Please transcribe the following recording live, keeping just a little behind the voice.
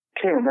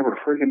can't remember the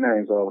freaking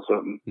names all of a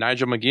sudden.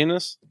 Nigel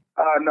McGuinness?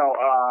 No,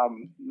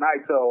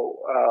 Naito.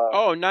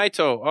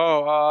 Naito.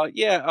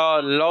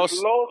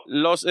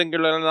 Los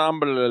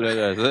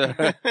Ingobernables.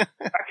 I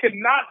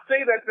cannot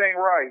say that thing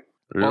right.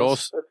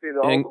 Los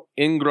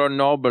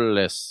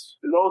Ingobernables.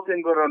 Los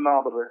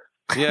Ingobernables.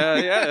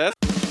 Yeah, that's...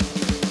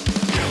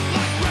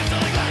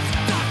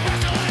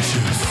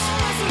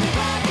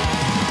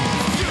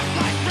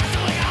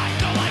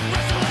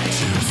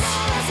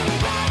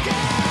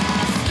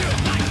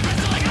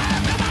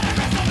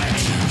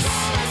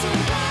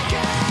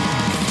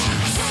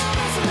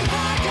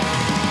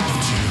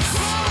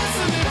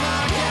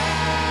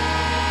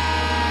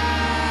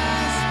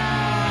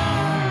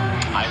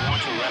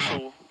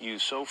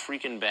 so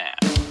freaking bad.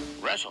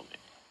 Wrestle me.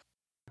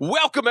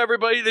 Welcome,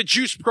 everybody, to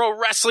Juice Pro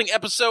Wrestling,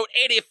 episode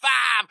 85,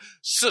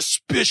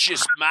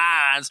 Suspicious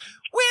Minds.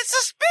 We're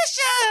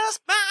Suspicious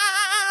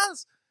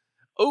Minds.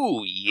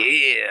 Oh,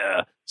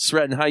 yeah.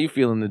 Sretton, how you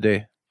feeling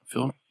today?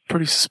 Feeling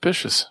pretty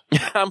suspicious.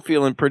 I'm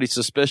feeling pretty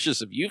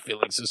suspicious of you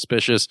feeling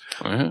suspicious.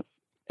 Right.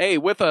 Hey,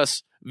 with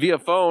us via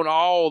phone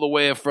all the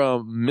way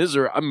from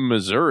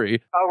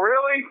Missouri. Oh,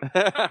 really?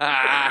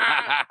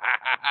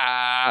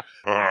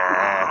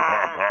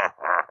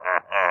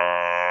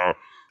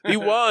 The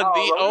one,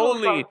 the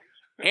only,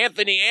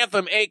 Anthony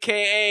Anthem,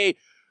 a.k.a.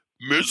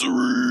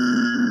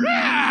 Misery.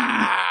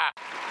 Ah!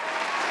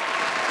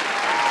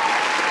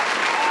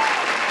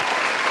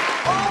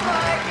 Oh,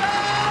 my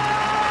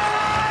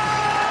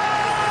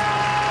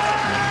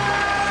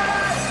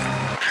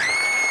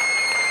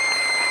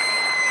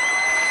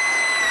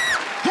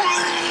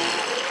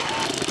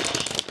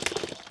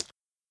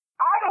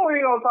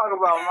ain't gonna talk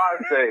about my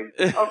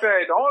stage.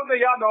 Okay, the only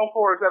thing y'all know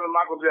for is having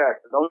Michael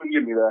Jackson. Don't even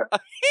give me that.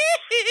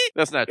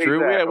 That's not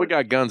true. Exactly. We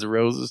got Guns N'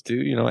 Roses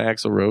too. You know,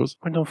 Axl Rose.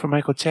 We're known for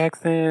Michael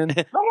Jackson.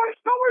 Nobody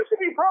should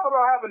be proud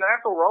about having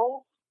Axl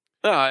Rose.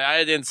 No,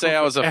 I didn't say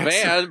I was a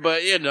fan,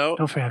 but you know.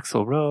 Known for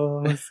Axl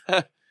Rose.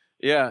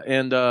 Yeah,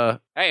 and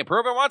hey,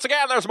 proven once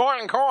again, there's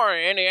Morton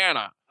Corey,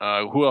 Indiana.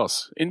 Who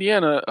else?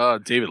 Indiana.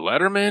 David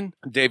Letterman.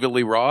 David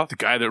Lee Roth. The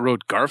guy that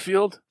wrote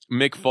Garfield.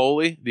 Mick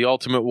Foley, the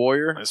Ultimate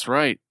Warrior. That's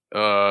right.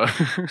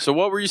 So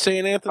what were you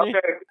saying, Anthony?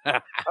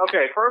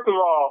 Okay, first of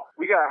all,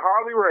 we got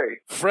Harley Race.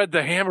 Fred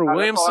the Hammer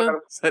Williamson?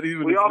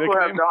 We also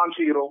have Don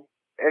Cheadle,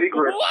 Eddie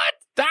Griffin. What?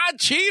 Don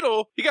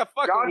Cheadle? You got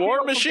fucking Don War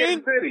Cheadle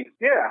Machine? From Kansas City.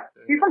 Yeah,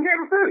 he's from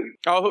Kansas City.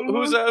 Oh,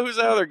 who's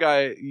the other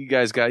guy you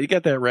guys got? You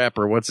got that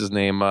rapper. What's his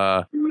name?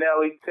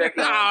 Nelly Tech.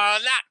 No,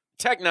 not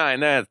Tech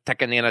Nine. That's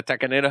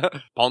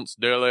Tecanina. Ponce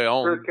de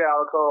Leon.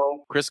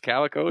 Chris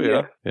Calico,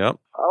 yeah. Yep.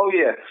 Oh,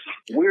 yes.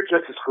 We're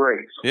just as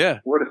great. Yeah.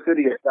 We're the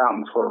city of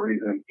fountains for a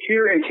reason.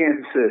 Here in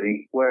Kansas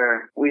City,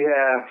 where we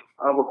have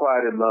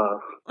unrequited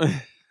love.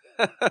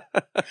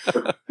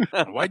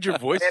 Why'd your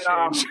voice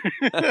change?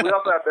 We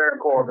also have Baron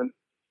Corbin.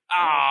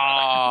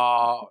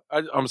 Oh,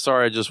 I'm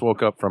sorry. I just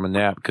woke up from a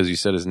nap because you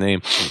said his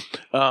name.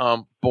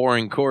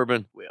 Boring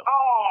Corbin.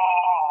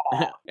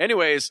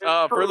 Anyways,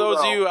 for those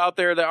of you out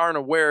there that aren't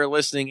aware,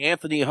 listening,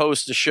 Anthony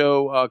hosts a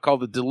show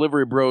called the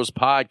Delivery Bros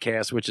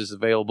Podcast, which is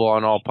available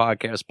on all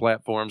podcast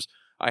platforms.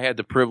 I had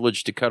the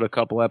privilege to cut a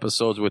couple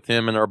episodes with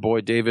him and our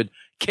boy David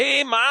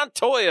K.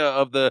 Montoya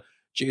of the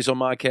JSO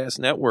Modcast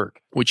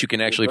Network, which you can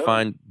actually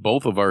find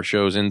both of our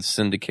shows in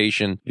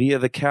syndication via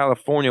the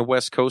California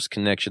West Coast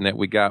connection that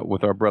we got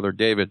with our brother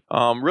David.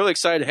 Really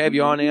excited to have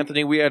you on,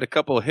 Anthony. We had a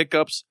couple of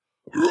hiccups.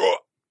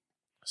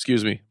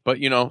 Excuse me. But,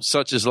 you know,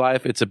 such is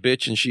life. It's a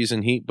bitch and she's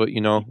in heat. But, you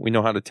know, we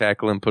know how to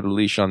tackle and put a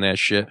leash on that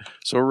shit.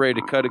 So we're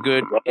ready to cut a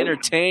good,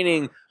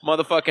 entertaining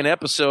motherfucking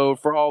episode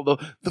for all the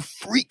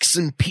freaks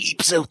and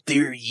peeps out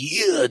there.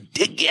 Yeah,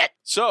 dig it.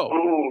 So,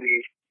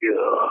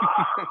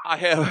 I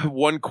have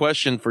one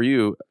question for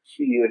you.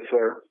 Yes,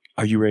 sir.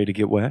 Are you ready to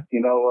get wet?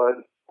 You know what?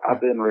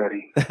 I've been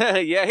ready.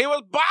 Yeah, he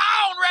was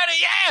born ready.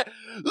 Yeah.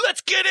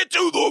 Let's get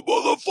into the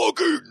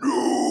motherfucking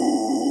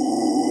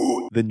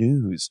news. The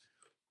news.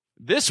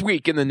 This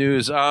week in the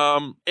news,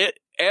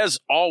 as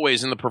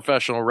always in the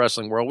professional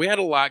wrestling world, we had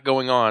a lot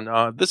going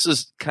on. This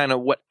is kind of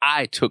what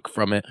I took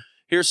from it.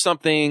 Here's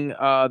something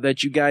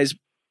that you guys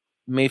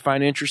may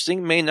find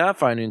interesting, may not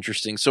find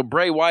interesting. So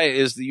Bray Wyatt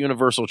is the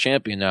Universal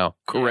Champion now,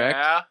 correct?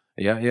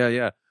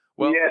 Yeah.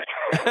 Well,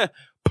 yes.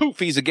 Poof,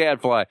 he's a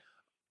gadfly.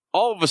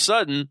 All of a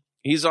sudden,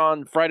 he's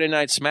on Friday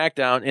Night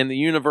SmackDown and the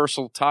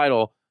Universal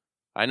title.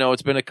 I know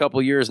it's been a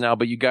couple years now,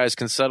 but you guys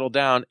can settle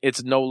down.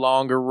 It's no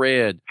longer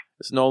red.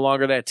 It's no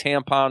longer that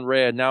tampon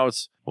red. Now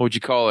it's, what would you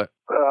call it?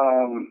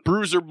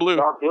 Bruiser blue.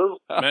 Dark blue.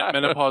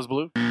 Menopause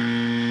blue.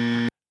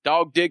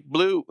 Dog dick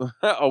blue.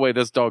 Oh, wait,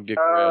 that's dog dick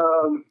red.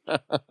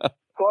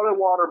 Toilet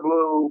water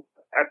blue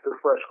after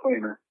fresh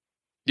cleaner.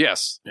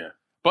 Yes. Yeah.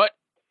 But,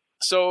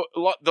 so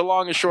the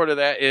long and short of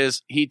that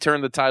is he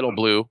turned the title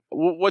blue.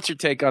 What's your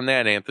take on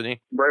that,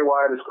 Anthony? Bray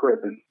Wyatt is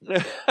crippin'.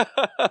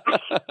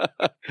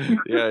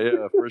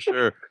 Yeah, for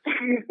sure.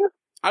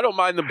 I don't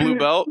mind the blue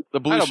belt, the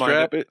blue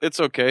strap.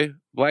 It's okay.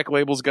 Black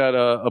Label's got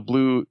a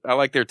blue. I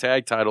like their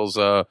tag titles.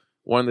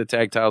 One of the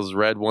tag titles is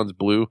red, one's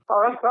blue.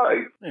 Oh, that's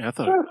tight. Yeah, That's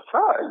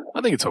tight.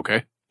 I think it's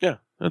okay. Yeah,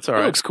 that's all It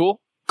right. looks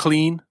cool.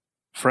 Clean.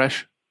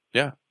 Fresh.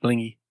 Yeah.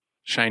 Blingy.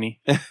 Shiny.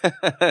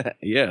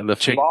 Yeah, the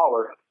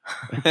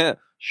Baller.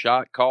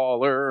 shot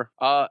caller.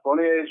 28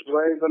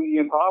 Blaze on the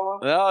Impala?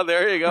 Oh,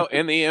 there you go.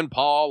 In the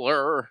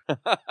Impaler.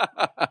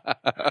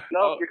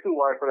 No, you're too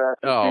white for that.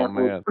 Oh,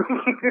 man.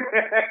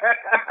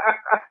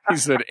 He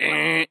said,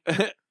 eh.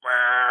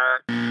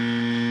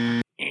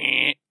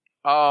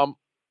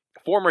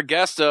 Former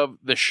guest of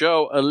the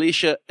show,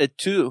 Alicia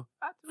Etu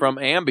from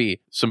Ambi.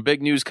 Some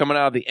big news coming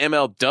out of the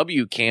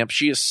MLW camp.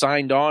 She is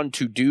signed on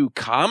to do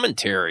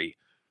commentary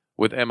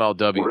with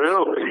MLW.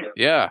 Really?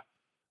 Yeah.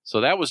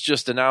 So that was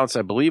just announced,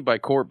 I believe, by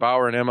Court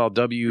Bauer and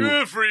MLW.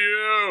 Good for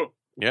you.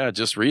 Yeah,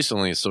 just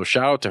recently. So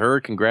shout out to her.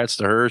 Congrats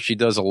to her. She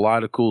does a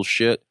lot of cool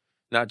shit,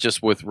 not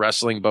just with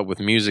wrestling, but with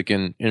music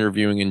and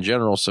interviewing in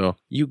general. So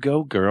you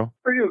go, girl.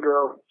 For you,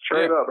 girl.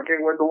 Straight up. I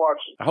can't wait to watch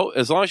it. I hope,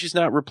 as long as she's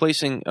not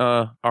replacing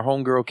our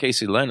homegirl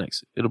Casey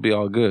Lennox, it'll be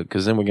all good.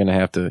 Because then we're gonna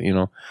have to, I'm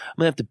gonna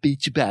have to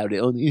bitch about it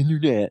on the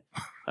internet.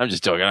 I'm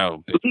just joking. I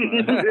don't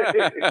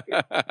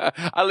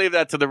bitch. I leave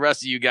that to the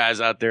rest of you guys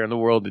out there in the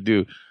world to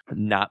do.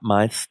 Not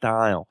my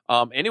style.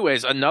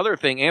 Anyways, another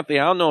thing, Anthony,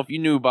 I don't know if you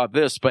knew about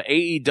this, but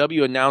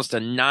AEW announced a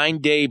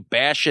 9-day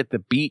Bash at the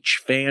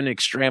Beach fan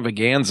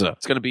extravaganza.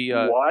 It's gonna be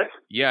what?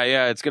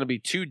 Yeah. It's going to be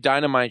 2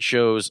 Dynamite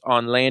shows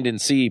on land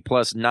and sea,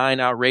 plus 9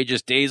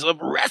 outrageous days of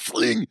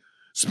wrestling,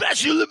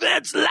 special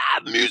events,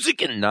 live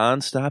music, and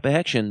nonstop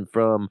action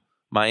from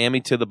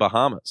Miami to the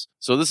Bahamas.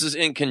 So this is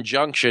in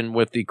conjunction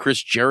with the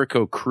Chris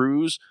Jericho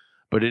cruise,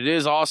 but it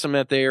is awesome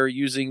that they are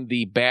using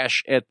the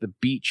Bash at the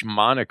Beach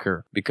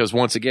moniker, because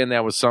once again,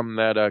 that was something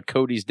that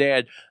Cody's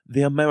dad,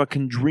 the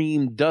American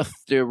Dream,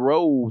 Dusty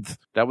Rhodes,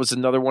 that was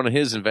another one of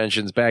his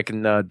inventions back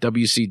in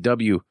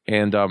WCW,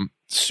 and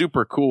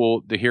super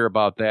cool to hear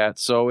about that.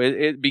 So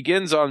it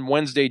begins on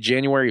Wednesday,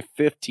 January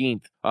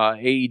 15th.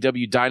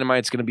 AEW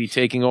Dynamite's going to be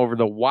taking over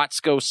the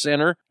Watsco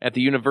Center at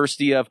the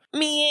University of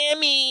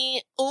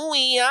Miami, ooh,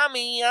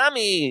 yummy,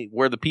 yummy,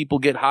 where the people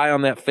get high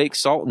on that fake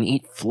salt and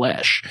eat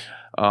flesh.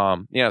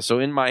 So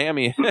in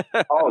Miami,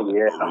 Oh,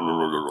 yeah.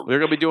 they're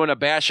going to be doing a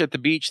Bash at the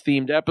Beach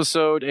themed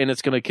episode, and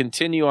it's going to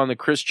continue on the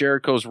Chris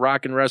Jericho's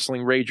Rock and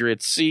Wrestling Rager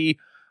at Sea.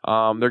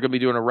 They're going to be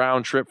doing a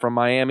round trip from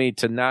Miami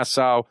to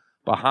Nassau,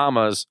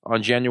 Bahamas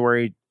on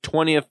January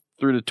 20th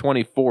through the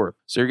 24th.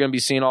 So you're going to be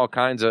seeing all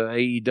kinds of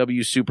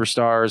AEW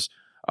superstars,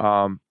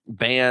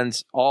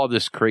 bands, all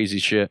this crazy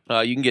shit.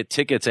 You can get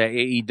tickets at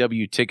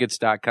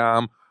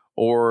AEWtickets.com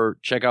or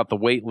check out the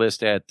wait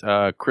list at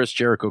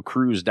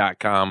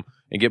ChrisJerichoCruise.com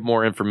and get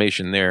more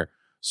information there.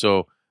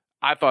 So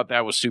I thought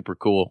that was super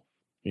cool.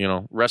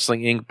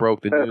 Wrestling Inc.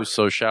 broke the news,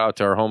 so shout out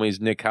to our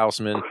homies Nick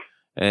Houseman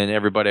and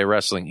everybody at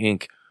Wrestling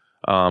Inc.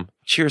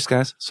 Cheers,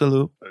 guys.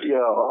 Salute. Yeah,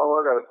 all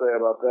I gotta say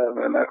about that,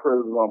 man, that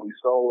cruise is gonna be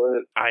so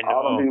lit. I know.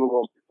 All them people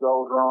gonna be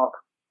so drunk.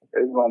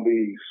 It's gonna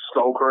be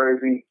so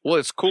crazy. Well,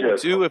 it's cool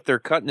too if they're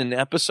cutting an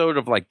episode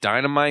of like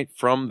Dynamite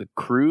from the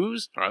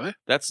cruise. Are they?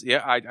 That's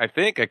I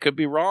think I could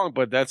be wrong,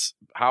 but that's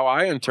how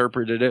I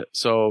interpreted it.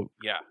 So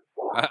yeah,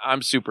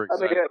 I'm super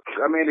excited.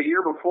 I mean, the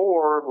year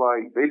before,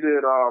 like they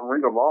did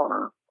Ring of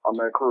Honor on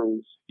that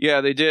cruise.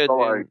 Yeah, they did.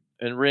 So,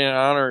 and Ring of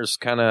Honor is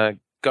kind of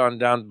gone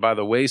down by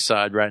the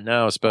wayside right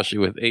now, especially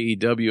with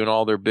AEW and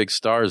all their big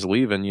stars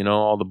leaving.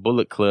 All the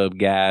Bullet Club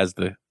guys,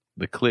 the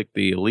Clique,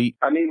 the Elite.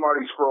 I need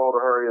Marty Scurll to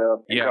hurry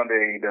up and come to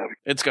AEW.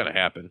 It's going to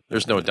happen.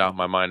 There's no doubt in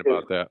my mind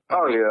about that.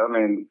 Oh, yeah. I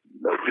mean,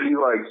 he's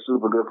like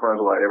super good friends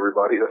with like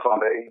everybody that's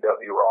on the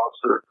AEW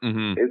roster.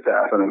 Mm-hmm. It's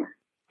happening.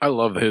 I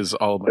love his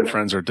all of my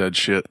friends are dead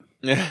shit.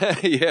 Yeah,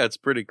 it's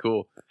pretty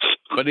cool.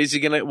 But is he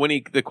going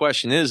to, the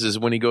question is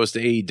when he goes to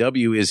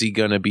AEW, is he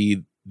going to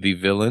be the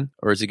villain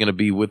or is he going to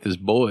be with his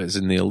boys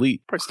in the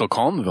Elite? Probably still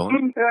call him the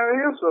villain. Yeah,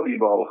 he'll still be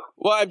both.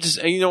 Well, I'm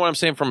just, you know what I'm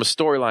saying from a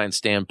storyline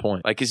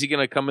standpoint. Like, is he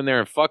going to come in there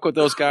and fuck with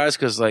those guys?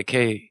 Because, like,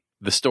 hey,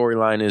 the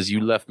storyline is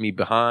you left me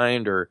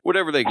behind or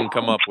whatever they can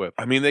come up with.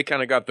 I mean, they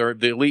kind of got the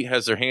Elite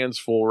has their hands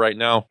full right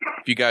now.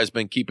 If you guys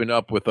been keeping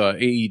up with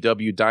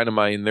AEW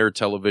Dynamite in their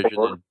television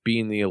and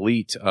being the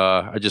Elite,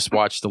 I just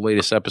watched the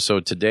latest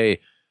episode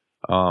today.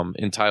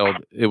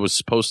 Entitled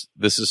This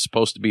is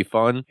supposed to be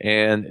fun,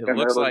 and it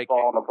looks like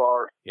falling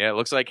apart. Yeah, it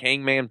looks like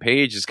Hangman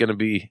Page is going to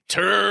be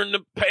turn the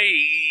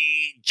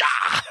page.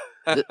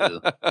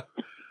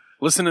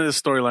 Listen to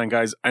this storyline,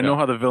 guys. I know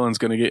how the villain's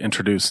going to get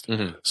introduced.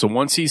 Mm-hmm. So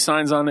once he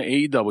signs on to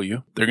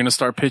AEW, they're going to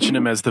start pitching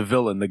him as the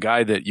villain, the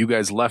guy that you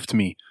guys left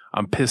me.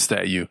 I'm pissed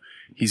at you.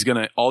 He's going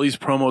to, all these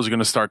promos are going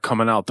to start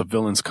coming out. The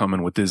villain's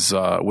coming with his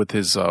what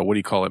do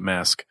you call it,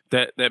 mask?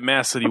 That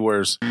mask that he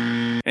wears.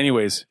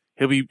 Anyways,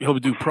 he'll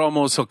do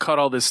promos. He'll cut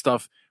all this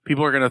stuff.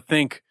 People are going to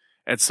think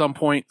at some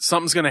point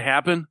something's going to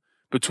happen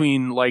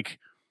between like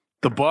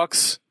the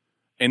Bucks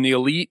and the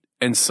Elite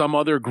and some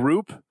other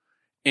group.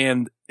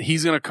 And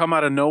he's going to come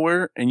out of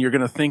nowhere and you're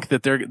going to think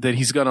that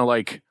he's going to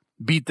like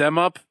beat them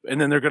up and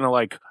then they're going to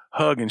like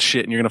hug and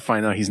shit. And you're going to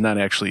find out he's not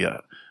actually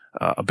a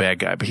bad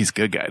guy, but he's a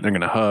good guy. They're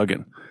going to hug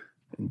and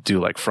do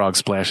like frog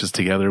splashes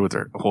together with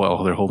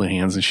while they're holding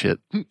hands and shit.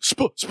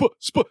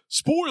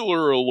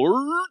 Spoiler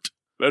alert.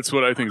 That's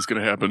what I think is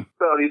going to happen.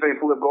 So do you think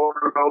Flip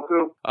Gordon will go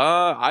too?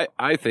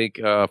 I think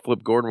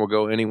Flip Gordon will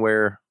go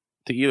anywhere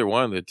to either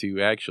one of the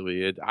two.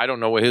 Actually, I don't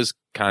know what his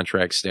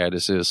contract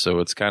status is, so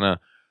it's kind of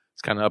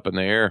up in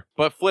the air.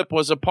 But Flip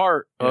was a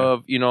part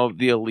of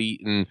the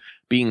elite and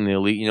being the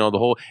elite. The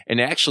whole,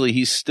 and actually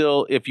he's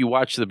still. If you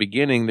watch the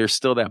beginning, there's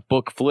still that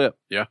book Flip.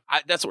 Yeah,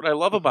 that's what I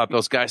love about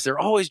those guys. They're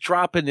always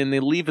dropping and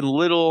they're leaving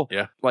little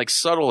like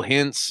subtle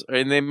hints,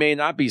 and they may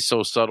not be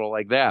so subtle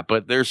like that,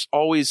 but there's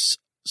always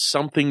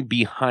something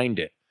behind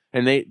it,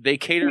 and they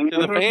cater to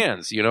the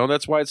fans.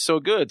 That's why it's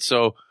so good.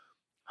 So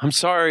I'm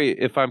sorry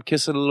if I'm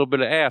kissing a little bit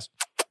of ass.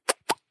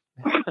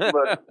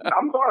 But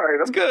I'm sorry,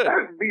 that's good.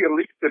 The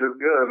elite shit is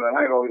good, man.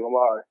 I ain't gonna even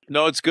lie.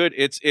 No, it's good.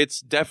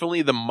 It's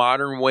definitely the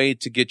modern way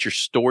to get your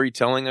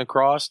storytelling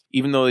across.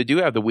 Even though they do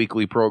have the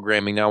weekly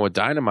programming now with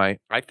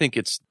Dynamite, I think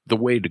it's the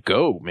way to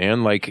go,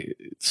 man. Like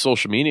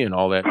social media and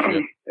all that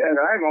shit. Yeah,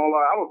 I ain't gonna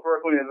lie. I was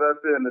personally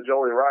invested in the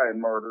Joey Ryan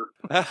murder.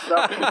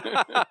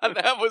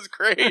 That was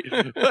great.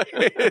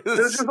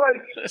 It's just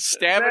like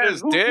stabbing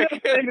his dick.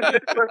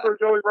 For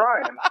Joey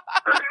Ryan.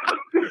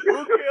 Who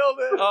killed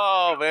it?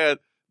 Oh man.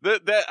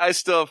 That I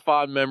still have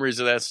fond memories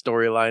of that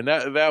storyline.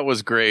 That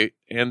was great,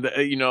 and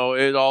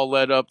it all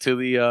led up to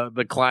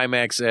the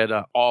climax at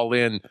All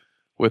In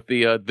with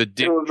the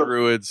dick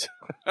druids.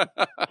 That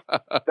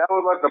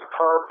was like the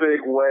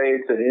perfect way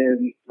to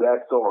end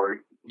that story.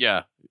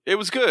 Yeah, it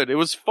was good. It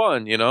was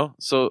fun,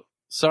 So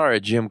sorry,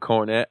 Jim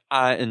Cornette.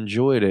 I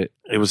enjoyed it.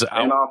 It was,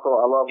 and also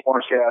I love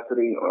Orange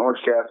Cassidy.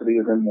 Orange Cassidy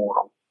is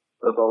immortal.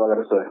 That's all I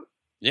gotta say.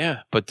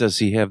 Yeah, but does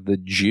he have the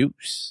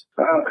juice?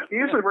 He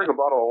usually brings a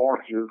bottle of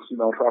orange juice,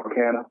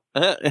 Tropicana.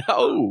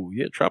 Oh,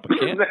 yeah,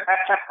 Tropicana.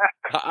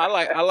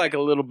 I like a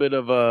little bit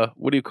of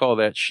what do you call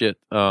that shit?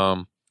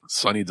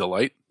 Sunny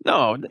Delight?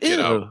 No,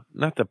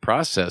 not the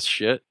processed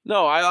shit.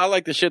 No, I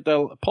like the shit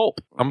that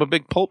pulp. I'm a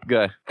big pulp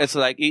guy. It's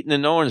like eating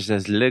an orange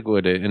that's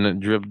liquid and it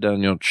drips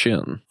down your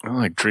chin. I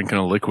like drinking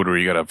a liquid where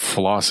you got to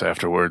floss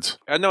afterwards.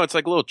 I know, it's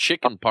like little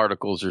chicken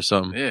particles or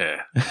something.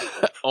 Yeah.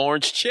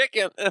 Orange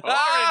chicken.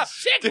 Orange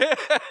chicken.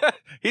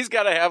 He's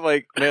got to have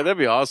man, that'd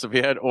be awesome if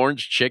he had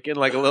orange chicken,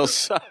 like a little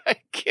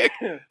sidekick.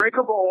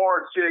 Drinkable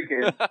orange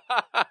chicken.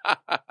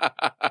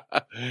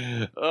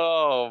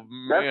 Oh,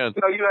 man.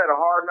 You had a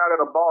hard night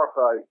at a bar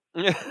fight.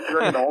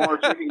 Drinking the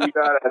orange chicken you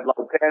got at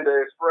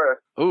Panda Express.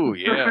 Oh,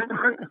 yeah.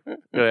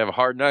 Gotta have a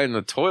hard night in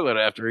the toilet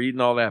after eating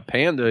all that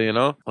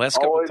Panda, Last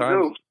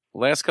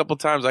couple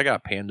times I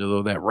got Panda,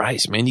 though, that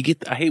rice, man.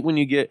 I hate when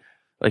you get,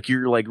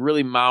 you're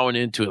really mowing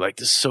into it,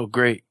 this is so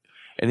great.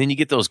 And then you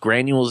get those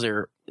granules that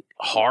are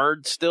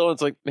hard still.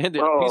 It's like, man,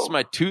 did a piece of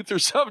my tooth or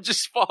something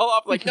just fall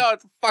off? No,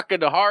 it's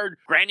fucking a hard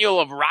granule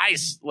of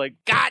rice.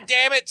 God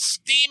damn it,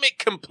 steam it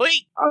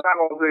complete. I'm not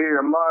going to sit here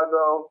and lie,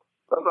 though.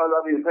 Sometimes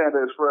I eat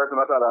Panda Express and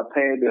I thought I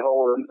painted the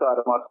hole inside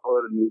of my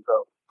toilet and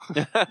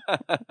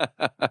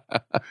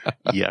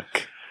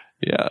Yuck.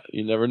 Yeah,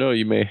 you never know.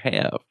 You may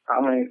have.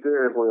 I mean,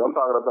 seriously, I'm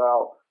talking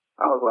about,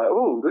 I was like,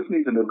 ooh, this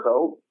needs a new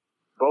coat.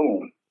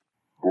 Boom.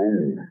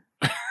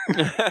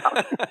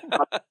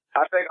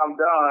 I think I'm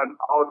done.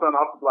 All of a sudden,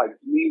 I'll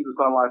sneeze or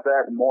something like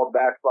that, and more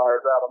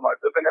backfires out. I'm like,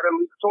 I think I didn't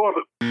leave the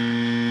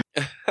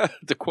toilet.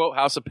 To quote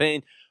House of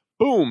Pain,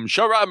 boom,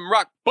 Sharam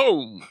Rock,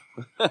 boom.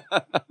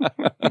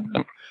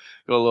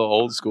 Go a little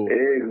old school.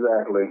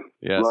 Exactly.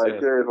 Yes,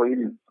 seriously,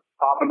 he's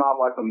popping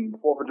off some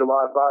 4th of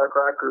July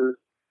firecrackers,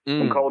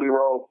 some Cody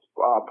Rhodes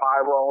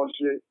pyro and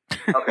shit.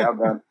 Okay, I'm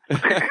done.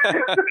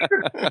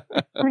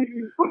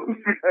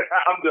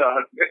 I'm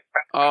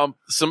done.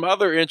 Some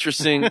other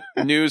interesting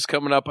news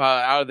coming up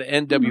out of the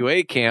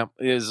NWA camp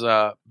is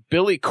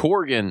Billy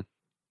Corgan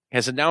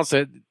has announced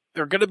that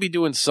they're going to be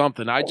doing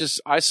something. I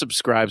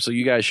subscribe, so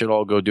you guys should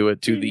all go do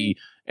it, to the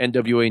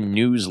NWA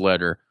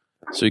newsletter,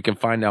 so you can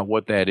find out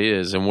what that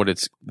is and what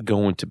it's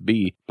going to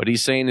be. But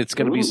he's saying it's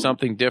going to be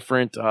something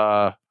different.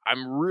 I'm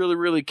really,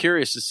 really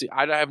curious to see.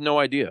 I have no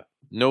idea.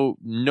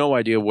 No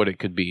idea what it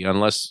could be,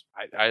 unless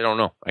I don't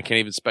know. I can't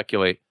even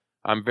speculate.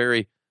 I'm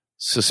very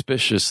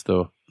suspicious,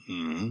 though.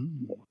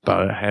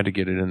 But I had to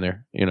get it in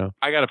there,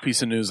 I got a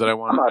piece of news that I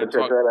want to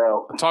check that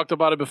out. I talked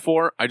about it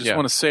before. I just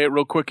want to say it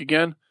real quick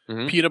again.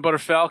 Peanut Butter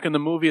Falcon, the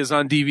movie, is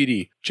on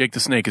DVD. Jake the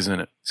Snake is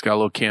in it. He's got a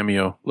little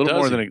cameo. A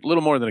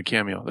little more than a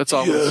cameo. That's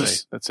all I'm going to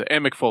say. That's it.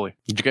 And McFoley.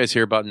 Did you guys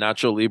hear about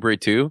Nacho Libre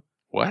 2?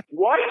 What?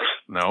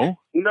 No.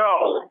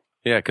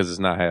 Yeah, because it's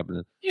not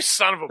happening. You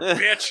son of a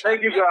bitch.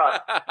 Thank you,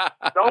 God.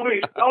 Don't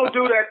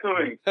do that to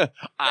me.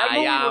 I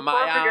am.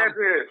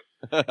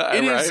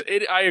 It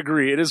is. I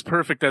agree. It is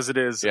perfect as it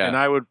is. Yeah. And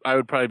I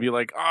would probably be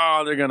like,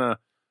 they're going to,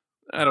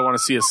 I don't want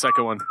to see a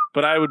second one.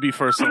 But I would be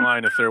first in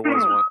line if there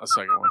was a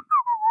second one.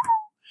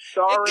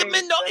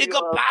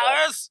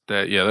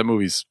 That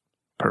movie's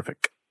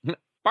perfect.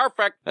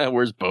 Perfect.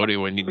 Where's Bodie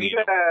when you need him?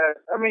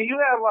 You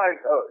have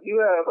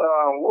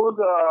what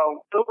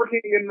was Silver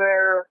King in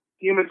there?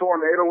 Human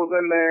Tornado was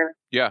in there.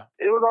 Yeah.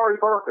 It was already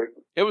perfect.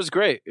 It was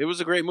great. It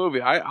was a great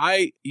movie.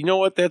 I you know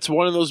what? That's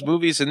one of those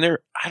movies, and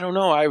I don't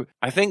know.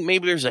 I think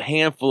maybe there's a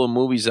handful of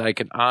movies that I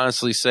can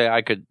honestly say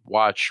I could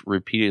watch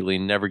repeatedly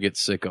and never get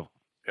sick of.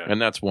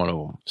 and that's one of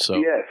them. So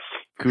Yes.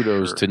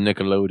 kudos to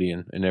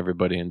Nickelodeon and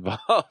everybody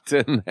involved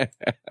in that.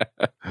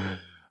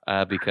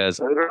 Because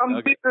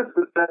Ramsey's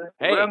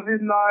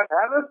not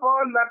having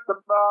fun at the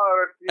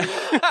party.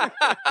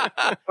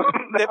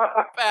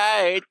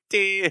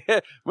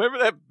 Remember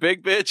that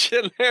big bitch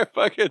in there?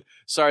 Fucking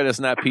sorry, that's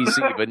not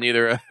PC, but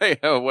neither.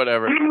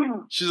 Whatever.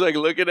 She's like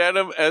looking at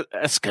him.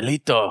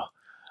 Escalito.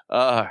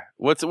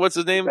 What's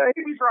his name? Hey,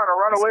 he be trying to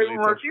run away from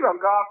her. She done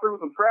gone through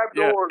some trap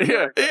doors.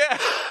 Yeah.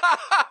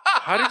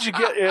 How did you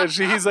get? Yeah,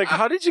 he's like,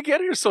 how did you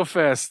get here so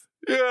fast?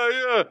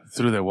 Yeah.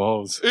 Through the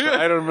walls. Yeah.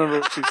 I don't remember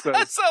what she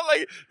said. So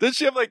like, did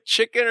she have like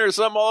chicken or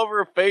something all over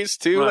her face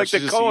too, No, like she's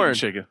the just corn? eating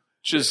chicken.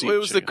 It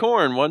was the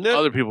corn, wasn't it?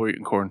 Other people were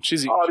eating corn.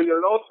 She's eating.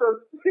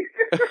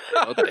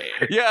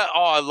 Yeah.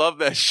 Oh, I love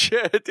that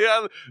shit.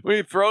 Yeah, when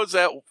he throws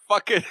that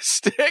fucking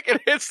stick and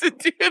hits the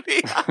dude.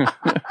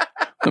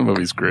 That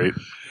movie's great.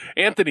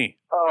 Anthony,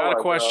 got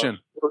a question.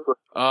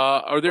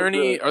 Are there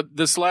any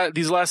these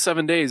last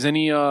 7 days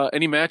any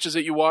matches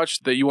that you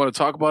watched that you want to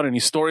talk about? Any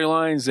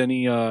storylines?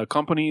 Any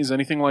companies?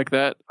 Anything like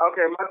that?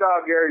 Okay, my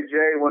dog Gary J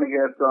went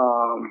against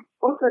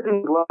what's that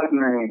dude's last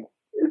name?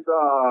 It's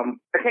I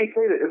can't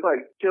say it. It's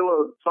like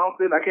Killer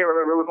something. I can't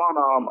remember. It was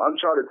on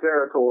Uncharted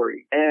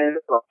Territory, and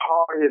it's a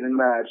hard hitting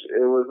match.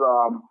 It was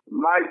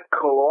Mike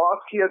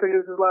Kowalski, I think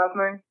is his last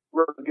name,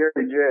 versus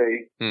Gary J,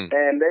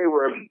 and they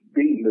were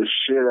beating the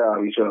shit out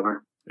of each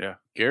other. Yeah,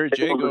 Gary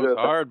J goes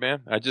hard,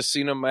 man. I just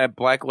seen him at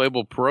Black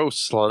Label Pro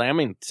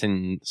Slamington.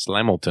 Oh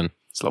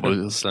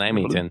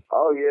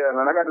yeah,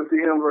 man! I got to see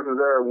him versus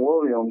Eric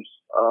Williams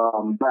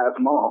last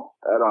month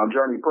at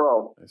Journey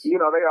Pro. You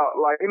know, they are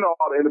like all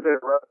the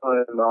independent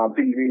wrestling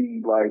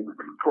TV like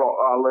pro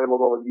labels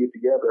always get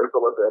together.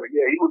 So like that.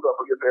 Yeah, he was up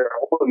against Eric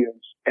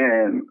Williams,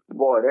 and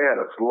boy, they had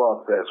a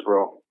slugfest,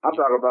 bro. I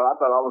thought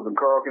I was in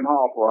Currican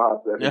Hall for a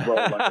hot second, bro.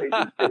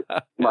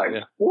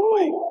 Like,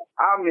 woo!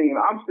 I mean,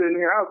 I'm sitting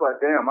here. I was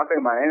like, damn. I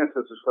think my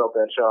ancestors felt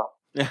that shock.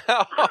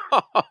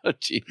 Oh,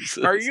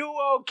 Jesus. Are you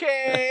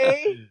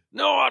okay?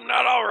 No, I'm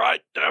not all right,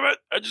 damn it.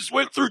 I just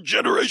went through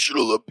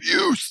generational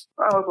abuse.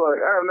 I was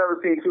like, I have never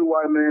seen two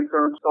white men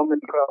turn so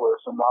many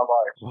colors in my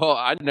life. Well,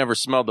 I'd never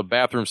smelled the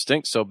bathroom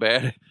stink so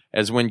bad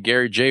as when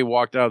Gary J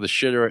walked out of the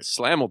shitter at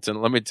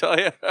Slamilton, let me tell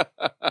you. A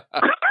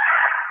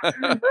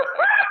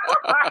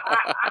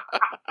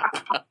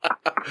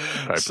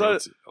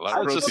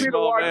lot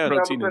of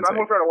protein. I'm going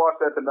to try to watch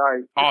that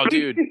tonight. Oh,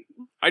 dude.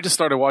 I just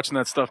started watching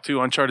that stuff too.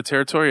 Uncharted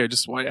Territory. I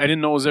didn't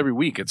know it was every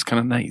week. It's kind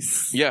of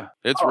nice. Yeah,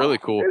 it's really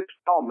cool. It's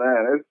dope.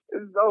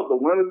 The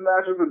women's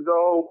matches are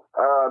dope.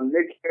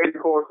 Nick Gage,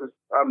 of course, is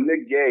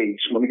Nick Gage.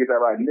 Let me get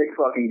that right. Nick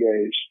fucking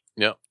Gage.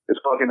 Yep. It's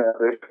fucking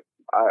epic.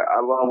 I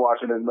love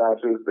watching his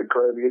matches. They're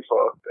crazy as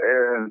fuck.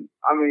 And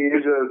I mean,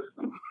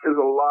 there's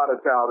a lot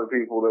of talented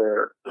people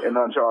there in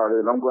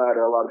Uncharted. I'm glad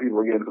that a lot of people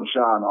are getting some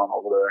shine on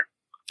over there.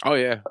 Oh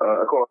yeah.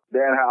 Of course,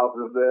 Dan House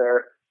is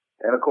there.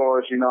 And of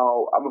course, I'm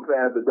a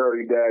fan of the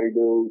Dirty Daddy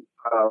dude.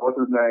 What's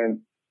his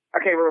name? I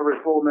can't remember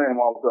his full name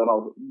all of a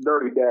sudden.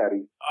 Dirty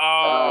Daddy.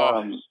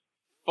 Oh,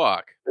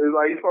 fuck. It's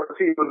like he's part of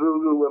Team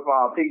Zuzu with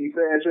Piggy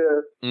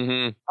Sanchez.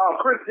 Mm-hmm. Oh,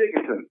 Chris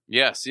Dickinson.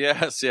 Yes.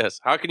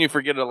 How can you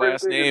forget a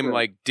last name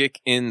like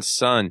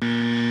Dickinson?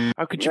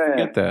 How could you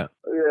forget that?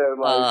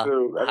 Yeah,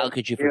 dude. How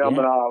could you forget?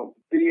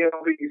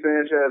 Piggy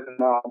Sanchez and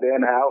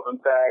Dan Housen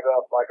tagged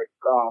up like a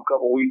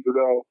couple weeks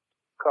ago.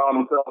 Called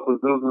himself the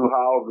Zuzu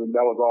House, and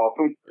that was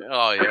awesome.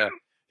 Oh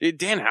yeah,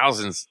 Dan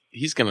Housen's.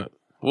 He's gonna.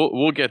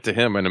 We'll get to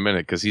him in a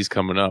minute because he's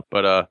coming up.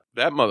 But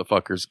that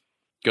motherfucker's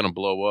gonna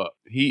blow up.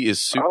 He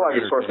is super. I like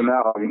his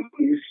personality.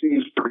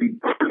 He's pretty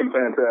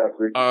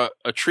fantastic.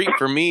 A treat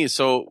for me.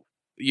 So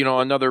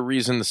another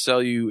reason to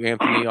sell you,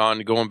 Anthony, on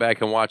going back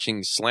and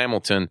watching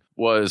Slamilton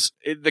was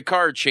the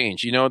card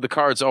change. The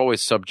card's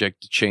always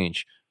subject to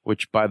change.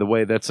 Which, by the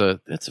way, that's a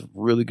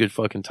really good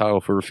fucking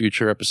title for a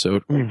future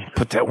episode.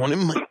 Put that one in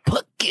my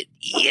pocket.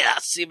 Yeah,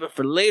 save it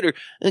for later.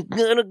 I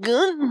got a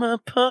gun in my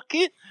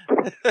pocket.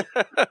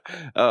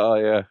 Oh,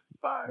 yeah.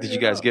 Did you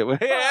guys get one?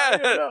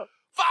 Yeah.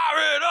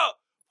 Fire it up.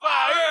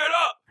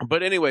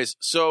 But anyways,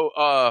 so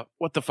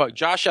what the fuck?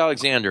 Josh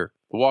Alexander,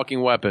 the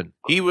walking weapon.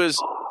 He was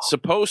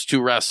supposed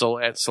to wrestle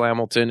at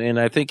Slamilton, and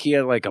I think he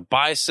had like a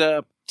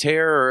bicep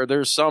tear, or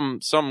there's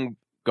some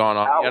gone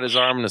on. He had his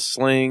arm in a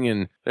sling,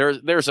 and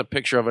there's a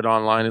picture of it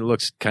online. It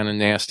looks kind of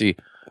nasty.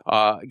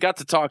 Got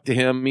to talk to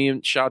him. Me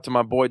and shout out to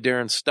my boy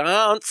Darren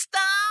Stone.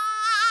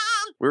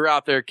 We were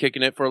out there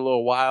kicking it for a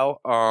little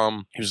while.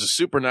 He was a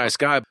super nice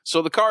guy.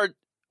 So the card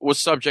was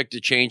subject to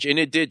change, and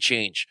it did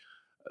change.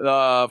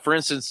 For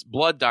instance,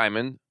 Blood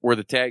Diamond were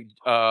the tag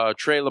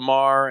Trey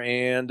Lamar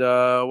and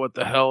what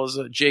the hell is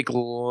it? Jake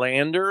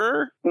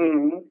Lander?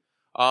 Mm-hmm.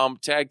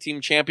 Tag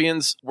team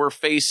champions were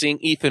facing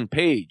Ethan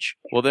Page.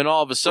 Well, then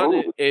all of a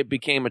sudden it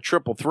became a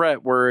triple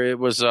threat where it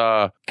was,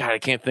 God, I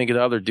can't think of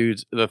the other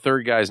dudes, the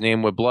third guy's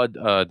name with Blood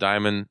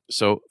Diamond,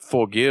 so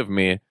forgive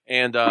me.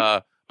 And,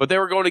 but they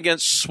were going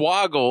against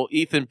Swoggle,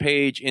 Ethan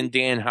Page, and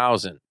Dan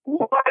Housen.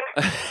 What?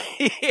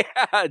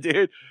 Yeah,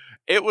 dude.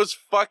 It was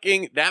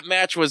that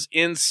match was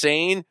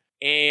insane.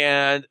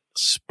 And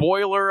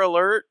spoiler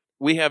alert,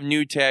 we have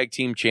new tag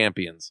team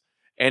champions,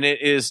 and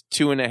it is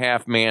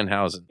 2.5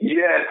 Manhausen.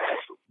 Yes.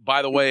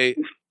 By the way,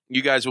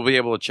 you guys will be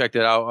able to check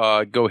that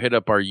out. Go hit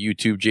up our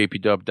YouTube,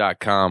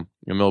 jpdub.com,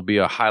 and there'll be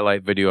a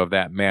highlight video of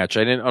that match.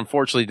 I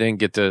unfortunately didn't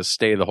get to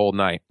stay the whole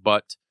night,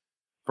 but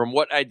from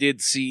what I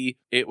did see,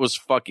 it was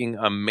fucking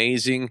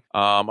amazing.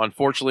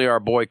 Unfortunately, our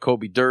boy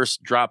Kobe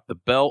Durst dropped the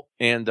belt,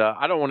 and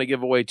I don't want to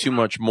give away too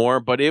much more,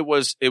 but it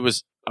was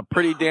a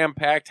pretty damn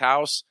packed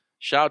house.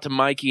 Shout out to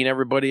Mikey and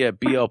everybody at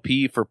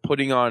BLP for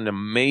putting on an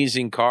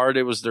amazing card.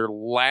 It was their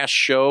last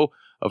show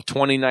of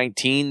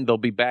 2019. They'll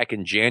be back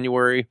in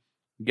January.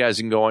 You guys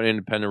can go on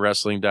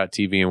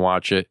independentwrestling.tv and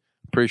watch it.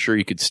 I'm pretty sure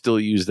you could still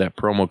use that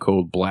promo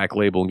code Black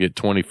Label and get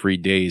 20 free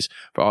days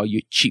for all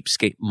you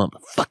cheapskate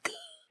motherfuckers.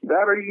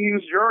 That or you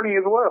use Journey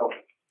as well.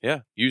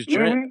 Yeah, use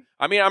Journey. Mm-hmm.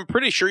 I mean, I'm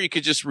pretty sure you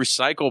could just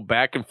recycle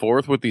back and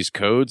forth with these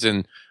codes,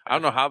 and I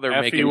don't know how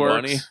they're making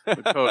money.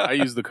 I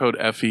use the code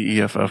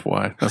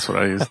FEEFFY. That's what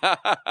I use.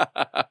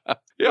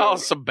 Y'all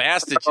some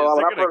bastards. They're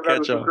going to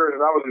catch up. I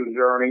was using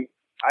Journey.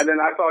 And then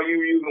I saw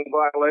you using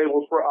Black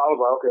Labels for. I was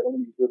like, okay, let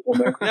me use this one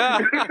next.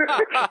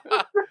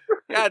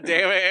 God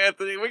damn it,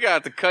 Anthony! We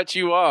got to cut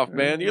you off,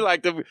 man. You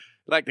like the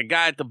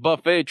guy at the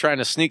buffet trying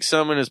to sneak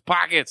some in his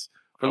pockets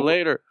for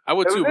later. I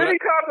would too. Any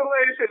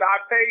consolation, I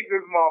paid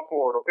this month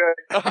for it.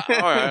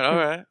 Okay. all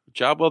right.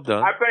 Job well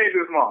done. I paid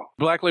this month.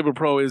 Black Label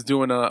Pro is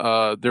doing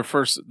for the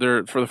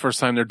first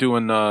time they're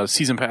doing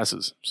season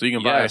passes, so you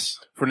can buy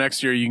for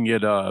next year. You can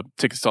get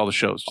tickets to all the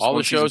shows. All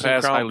the shows in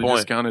Crown highly Point.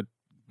 Discounted.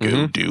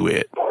 Go do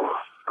it.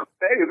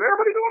 Hey, is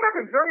everybody doing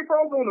that? Is Journey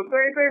Pro doing the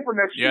same thing for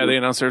next year? Yeah, they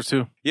announced theirs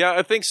too. Yeah,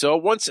 I think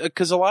so.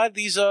 Because a lot of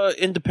these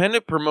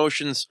independent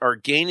promotions are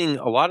gaining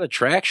a lot of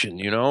traction.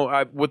 You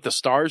know, with the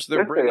stars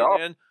they're bringing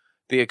in,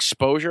 the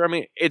exposure. I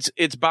mean,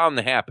 it's bound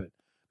to happen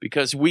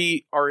because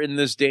we are in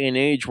this day and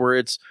age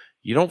where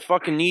you don't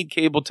fucking need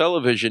cable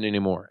television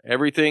anymore.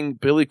 Everything.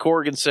 Billy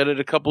Corgan said it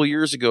a couple of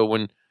years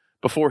ago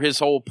before his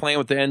whole plan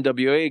with the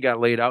NWA got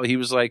laid out. He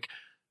was like,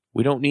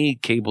 "We don't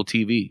need cable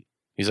TV."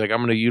 He's like, I'm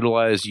going to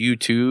utilize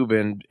YouTube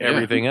and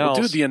everything else.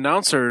 Dude, the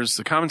announcers,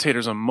 the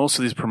commentators on most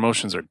of these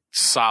promotions are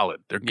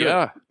solid. They're good.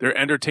 Yeah. They're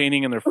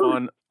entertaining and they're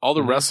fun. All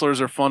the wrestlers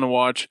are fun to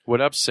watch.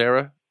 What up,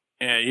 Sarah?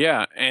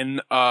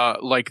 And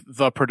like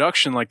the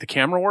production, like the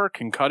camera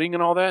work and cutting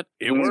and all that,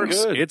 it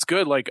works. Good. It's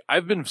good. Like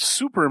I've been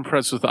super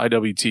impressed with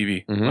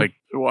IWTV. Like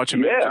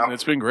watching matches, and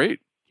it's been great.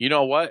 You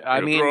know what?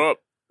 I mean, throw up.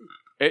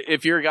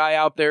 If you're a guy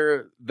out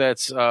there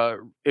that's,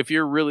 if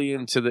you're really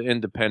into the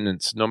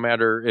independents, no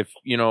matter if,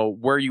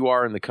 where you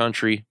are in the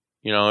country,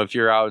 if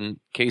you're out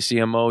in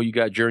KCMO, you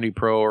got Journey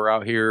Pro, or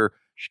out here,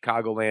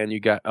 Chicagoland, you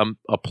got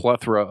a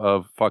plethora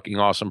of fucking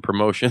awesome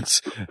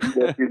promotions.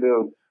 Yes, you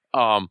do.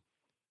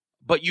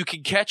 But you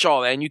can catch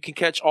all that, and you can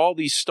catch all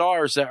these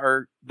stars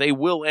they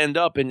will end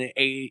up in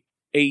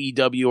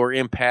AEW or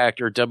Impact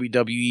or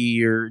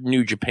WWE or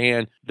New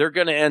Japan. They're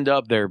going to end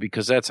up there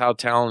because that's how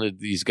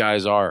talented these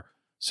guys are.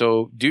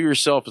 So do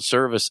yourself a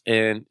service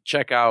and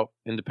check out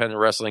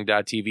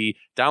independentwrestling.tv.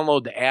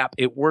 Download the app.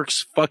 It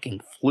works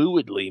fucking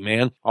fluidly,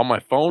 man. On my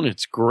phone,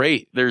 it's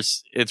great.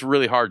 It's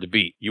really hard to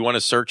beat. You want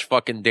to search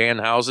fucking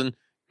Danhausen?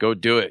 Go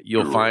do it.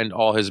 You'll find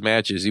all his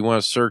matches. You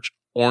want to search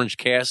Orange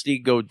Cassidy?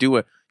 Go do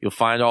it. You'll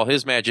find all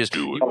his matches.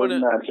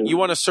 You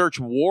want to search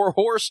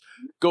Warhorse?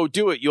 Go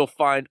do it. You'll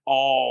find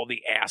all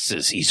the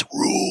asses he's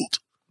ruled.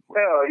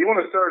 Hell, you want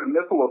to search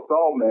Missile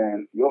Assault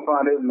Man? You'll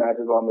find his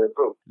matches on there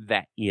too.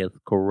 That is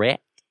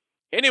correct.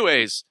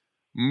 Anyways,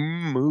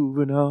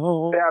 moving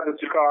on. Yeah, the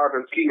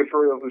Chicago Kia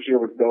Trails this year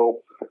was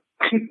dope.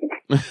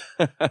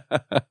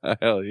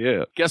 Hell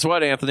yeah. Guess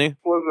what, Anthony?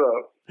 What's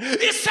up?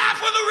 It's time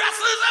for the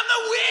Wrestlers of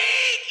the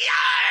Week!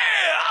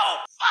 Yeah!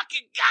 Oh,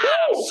 fucking God!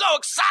 I'm so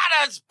excited!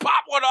 I just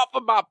popped one off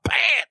of my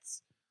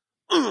pants!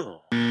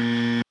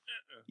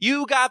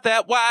 You got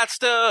that white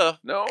stuff.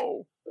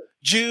 No.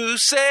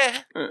 Juicy.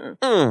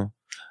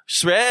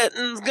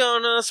 Shredding's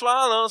gonna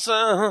swallow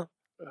some.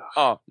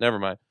 Oh, never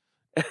mind.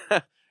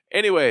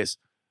 Anyways,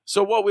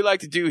 so what we like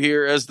to do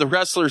here as the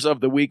Wrestlers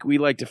of the Week, we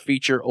like to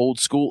feature old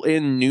school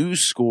and new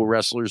school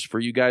wrestlers for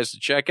you guys to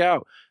check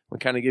out. We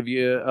kind of give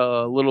you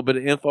a little bit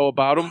of info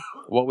about them,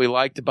 what we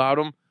liked about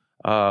them,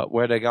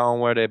 where they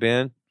gone, where they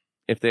been,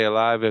 if they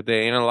alive, if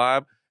they ain't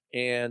alive,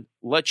 and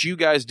let you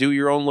guys do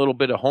your own little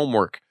bit of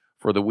homework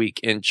for the week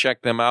and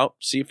check them out.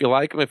 See if you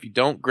like them. If you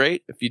don't,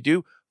 great. If you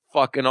do,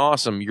 fucking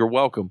awesome. You're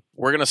welcome.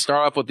 We're going to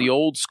start off with the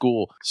old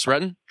school.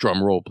 Sretton,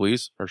 drum roll,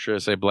 please. Or should I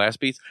say blast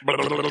beats? Here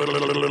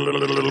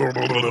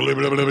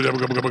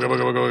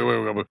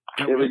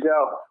we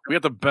go. We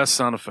got the best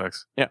sound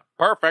effects. Yeah.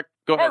 Perfect.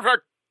 Go ahead.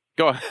 Perfect.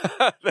 Go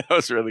ahead. That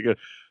was really good.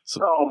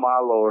 Oh, my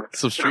Lord.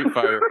 Some Street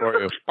Fighter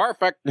for you.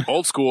 Perfect.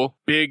 Old school.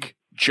 Big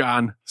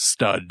John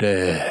Studd.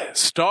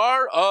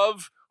 Star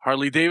of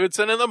Harley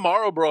Davidson and the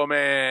Marlboro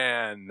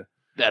Man.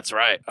 That's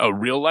right. A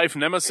real-life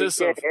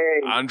nemesis of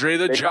Andre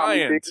the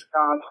Giant. Big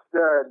John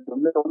Studd, the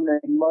middle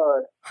name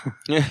Mud.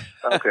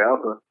 Okay.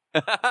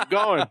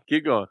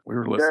 Keep going. We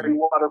were Dirty listening.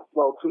 water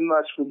flow too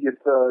much for your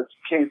touch.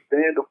 Can't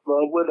stand the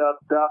flow without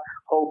the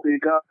whole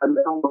big gun.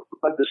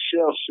 Like the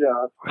shell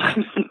shock.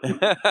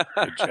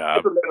 Good job.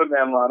 It's a Never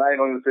Man line. I ain't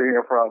gonna even sit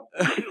here from.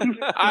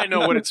 I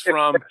know what it's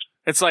from.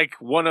 It's like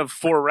one of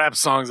 4 rap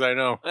songs I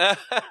know.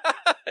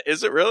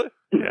 Is it really?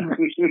 Yeah.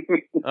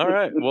 All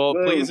right. Well,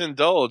 please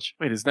indulge.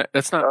 Wait,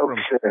 that's not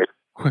Okay.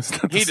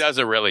 from... He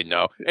doesn't really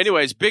know.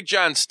 Anyways, Big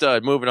John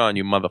Studd, moving on,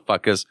 you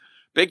motherfuckers.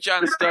 Big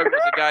John Studd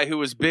was a guy who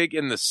was big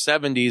in the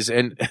 70s,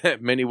 and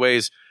in many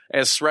ways,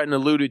 as Sretton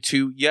alluded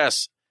to,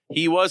 yes,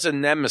 he was a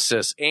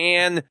nemesis,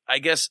 and I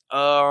guess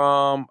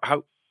a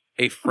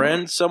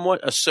friend,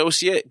 somewhat,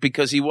 associate,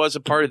 because he was a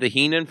part of the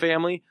Heenan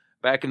family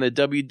back in the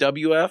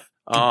WWF.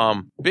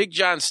 Big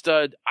John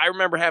Studd, I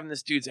remember having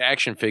this dude's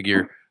action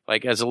figure,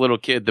 like as a little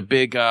kid, the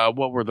big,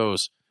 what were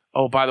those?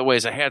 Oh, by the way,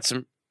 I had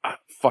some,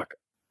 fuck.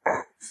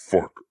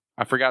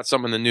 I forgot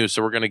some in the news,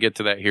 so we're going to get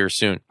to that here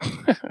soon.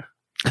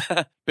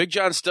 Big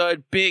John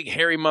Studd, big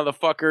hairy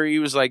motherfucker. He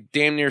was like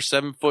damn near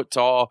 7 foot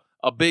tall,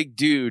 a big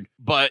dude.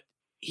 But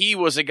he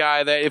was a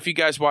guy that, if you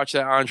guys watch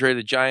that Andre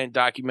the Giant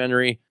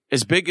documentary,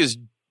 as big as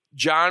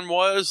John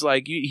was,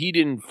 like he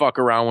didn't fuck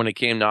around when it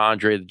came to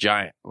Andre the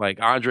Giant. Like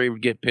Andre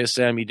would get pissed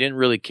at him. He didn't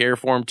really care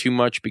for him too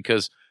much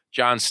because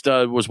John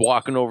Studd was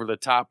walking over the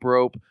top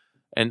rope,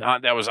 and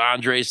that was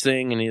Andre's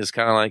thing. And he was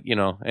kind of like,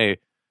 hey,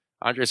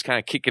 Andre's kind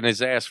of kicking his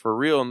ass for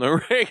real in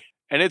the ring.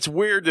 And it's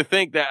weird to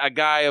think that a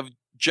guy of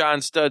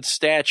John Studd's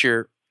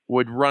stature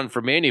would run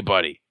from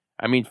anybody.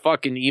 I mean,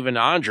 fucking even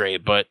Andre,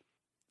 but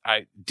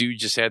dude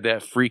just had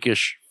that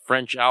freakish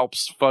French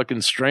Alps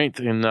fucking strength.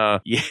 And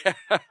yeah,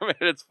 man,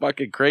 it's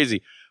fucking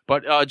crazy.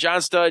 But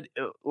John Studd,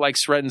 like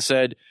Sretton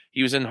said,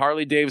 he was in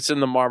Harley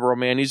Davidson, The Marlboro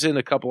Man. He's in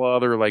a couple of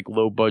other like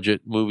low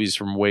budget movies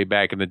from way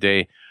back in the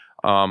day.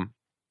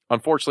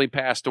 Unfortunately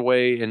passed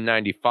away in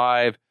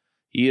 95.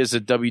 He is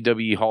a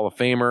WWE Hall of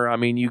Famer. I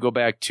mean, you go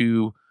back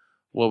to,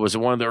 what was it,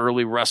 one of the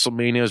early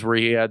WrestleManias where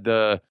he had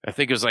I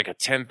think it was like a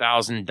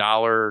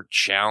 $10,000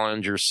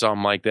 challenge or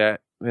something like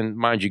that. And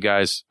mind you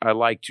guys, I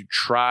like to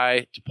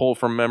try to pull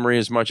from memory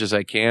as much as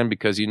I can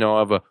because,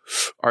 I've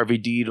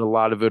RVD'd a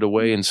lot of it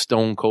away and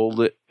stone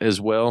cold it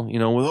as well,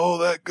 with all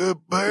that good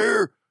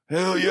beer.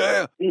 Hell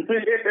yeah.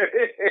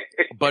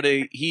 But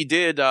he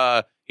did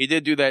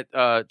do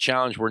that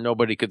challenge where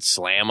nobody could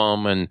slam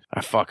him, and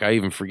I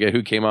even forget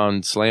who came out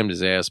and slammed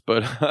his ass,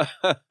 but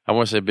I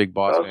want to say Big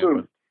Boss Man,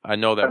 but I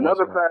know that.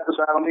 Another fact is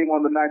I don't even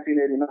won the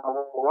 1989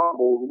 Royal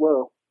Rumble as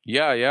well.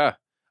 Yeah.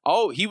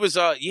 Oh, he was,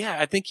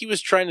 I think he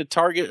was trying to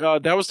target,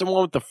 that was the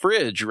one with the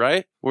fridge,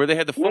 right? Where they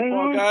had the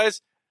football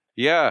guys?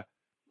 Yeah.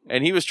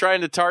 And he was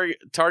trying to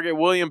target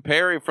William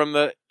Perry from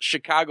the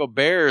Chicago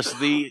Bears,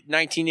 the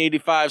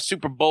 1985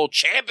 Super Bowl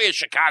champion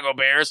Chicago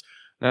Bears.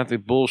 Not the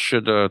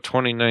bullshit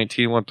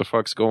 2019, what the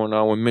fuck's going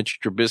on with Mitch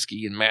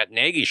Trubisky and Matt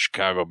Nagy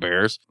Chicago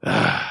Bears.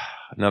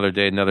 Another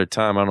day, another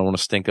time. I don't want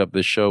to stink up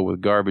this show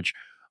with garbage.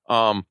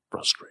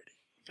 Frustrating.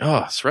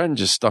 Oh, Sretton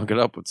just stunk it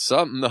up with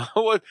something.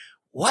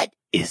 What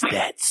is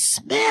that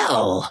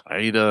smell? I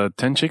ate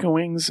 10 chicken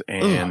wings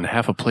and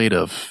half a plate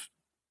of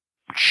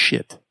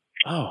shit.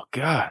 Oh,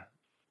 God.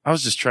 I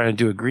was just trying to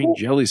do a green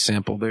jelly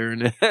sample there,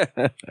 and I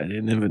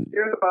didn't even...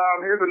 Here's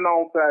a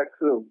known fact,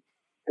 too.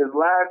 His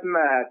last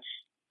match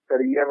that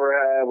he ever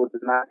had was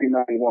in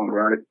 1991,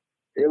 right?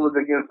 It was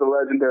against the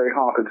legendary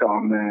Honky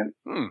Tonk Man.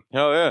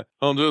 Hell yeah.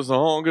 I'm just a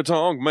Honky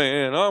Tonk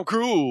Man. I'm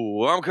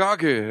cruel. I'm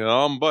cocky.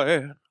 I'm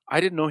bad. I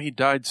didn't know he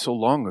died so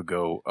long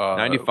ago.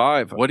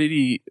 95. What did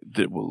he,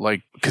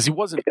 because he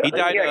wasn't... He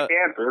died... He had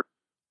cancer.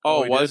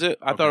 Oh, was it?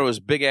 I thought it was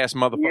big-ass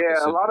motherfucker.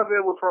 Yeah, a lot of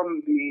it was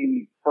from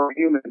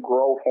human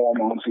growth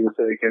hormones he was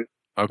taking.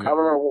 Okay. I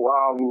remember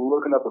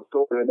looking up a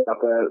story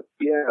about that.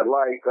 Yeah,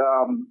 like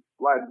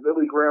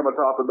Billy Graham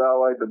talked about,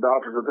 like, the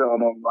doctors were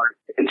telling him, like,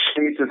 it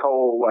changed his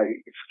whole,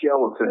 like,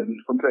 skeleton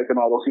from taking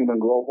all those human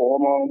growth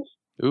hormones.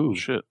 Ooh,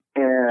 shit.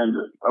 And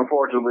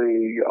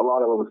unfortunately, a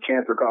lot of it was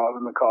cancer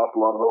causing and caused a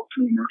lot of those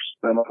tumors.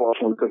 And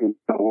unfortunately, took him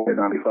away in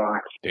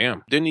 95.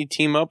 Damn. Didn't he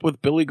team up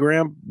with Billy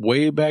Graham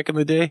way back in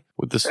the day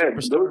with the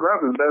Superstar? Billy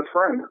Graham's his best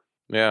friend.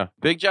 Yeah.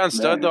 Big John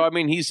Studd, though, I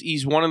mean,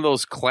 he's one of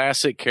those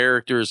classic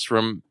characters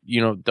from,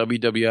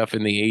 WWF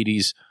in the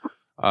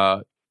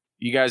 80s.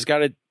 You guys got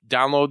to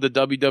download the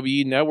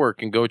WWE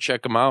Network and go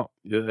check him out.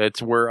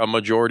 That's where a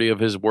majority of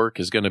his work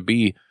is going to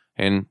be.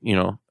 And,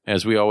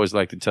 as we always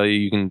like to tell you,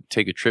 you can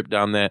take a trip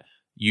down that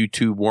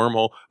YouTube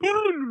wormhole. Yeah,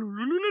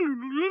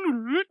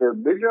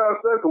 Big John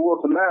Studd can whoop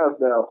some ass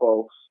now,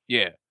 folks.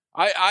 Yeah.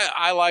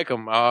 I like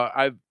him.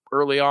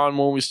 Early on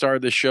when we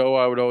started the show,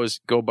 I would always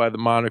go by the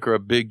moniker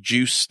of Big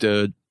Juice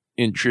Stud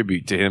in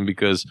tribute to him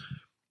because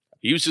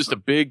he was just a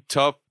big,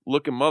 tough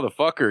looking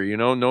motherfucker,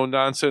 no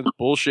nonsense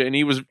bullshit. And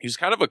he was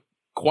kind of a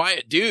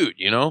quiet dude,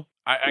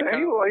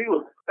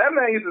 that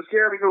man used to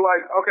scare me.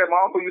 Like, okay,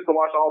 my uncle used to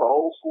watch all the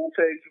old school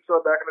tapes and stuff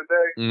back in the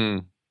day.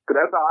 Cause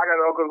that's how I got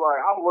to know. Cause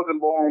like I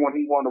wasn't born when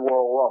he won the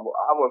Royal Rumble.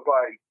 I was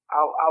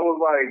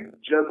like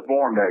just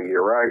born that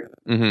year, right?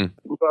 Mm-hmm.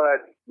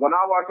 But when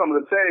I watch some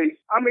of the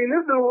tapes, I mean,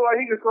 this dude look like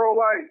he could throw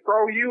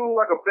you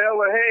like a bale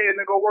of hay and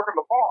then go work on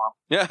the farm.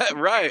 Yeah,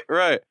 right.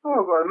 I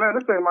was like, man,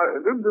 this dude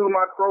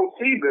might throw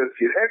tea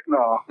biscuit. Heck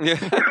no. Yeah.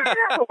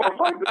 I don't want to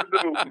fight this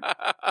dude.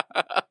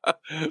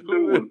 This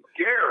dude was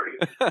scary.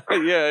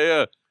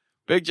 Yeah.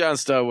 Big John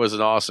Studd was an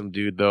awesome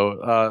dude,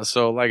 though.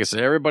 So, like I said,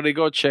 everybody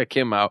go check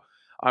him out.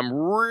 I'm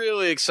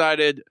really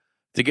excited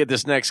to get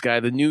this next guy,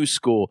 the new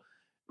school.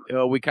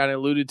 We kind of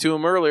alluded to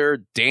him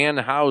earlier,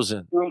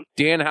 Danhausen.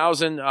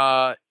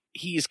 Danhausen,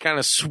 he's kind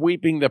of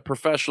sweeping the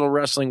professional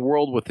wrestling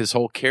world with his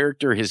whole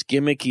character, his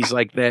gimmick. He's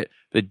like the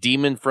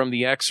demon from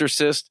The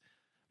Exorcist,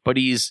 but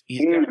he's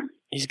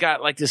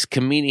got like this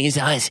comedian. He's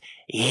always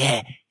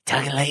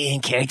talking like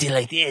in character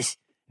like this,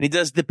 and he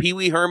does the Pee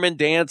Wee Herman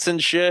dance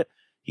and shit.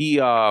 He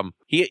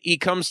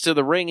comes to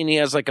the ring and he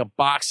has like a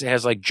box that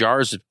has like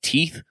jars of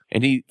teeth,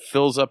 and he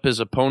fills up his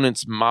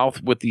opponent's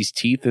mouth with these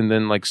teeth and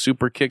then like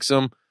super kicks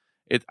him.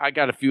 I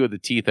got a few of the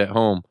teeth at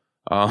home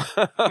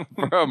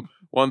from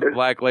one of the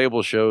Black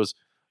Label shows.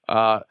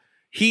 It's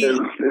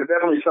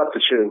definitely something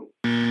to chew.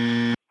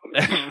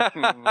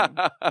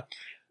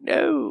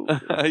 No.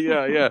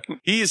 Yeah. That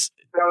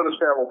was a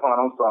terrible pun.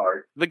 I'm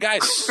sorry. The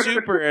guy's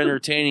super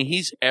entertaining.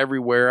 He's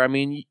everywhere. I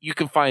mean, you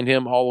can find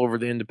him all over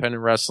the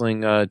independent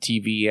wrestling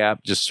TV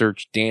app. Just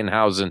search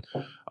Danhausen.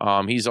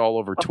 He's all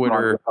over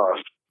Twitter,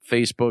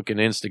 Facebook, and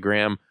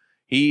Instagram.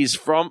 He's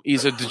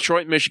a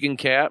Detroit, Michigan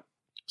cat.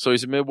 So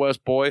he's a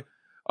Midwest boy.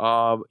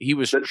 He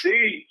was the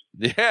D.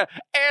 Yeah.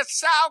 It's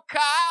so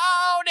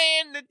cold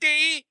in the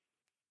D.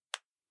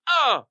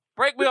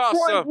 Break me off,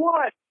 son.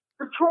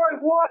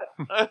 Detroit what?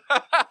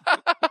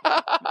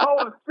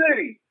 Motor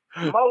City.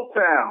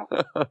 Motown.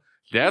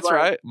 That's like,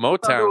 right.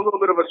 Motown. Do a little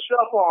bit of a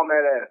shuffle on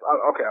that ass.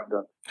 Okay, I'm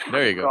done.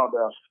 There you go.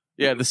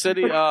 Yeah, the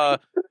city,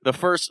 the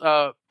first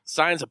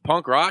signs of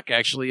punk rock,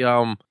 actually,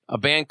 a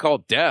band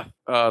called Death,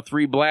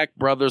 3 black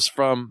brothers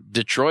from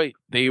Detroit.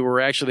 They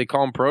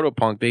call them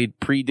proto-punk. They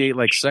predate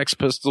like Sex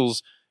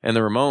Pistols and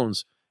the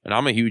Ramones. And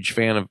I'm a huge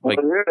fan of like,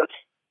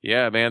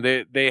 yeah, man,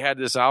 they had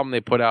this album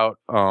they put out,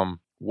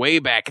 way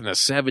back in the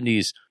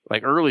 70s,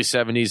 like early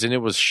 70s, and it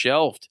was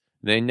shelved.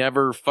 They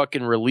never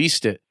fucking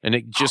released it. And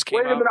it just came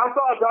out. Wait a minute, I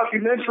saw a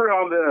documentary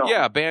on them.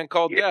 Yeah, a band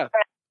called Death.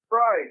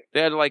 Right.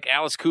 They had like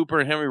Alice Cooper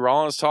and Henry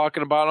Rollins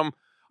talking about them.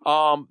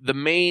 The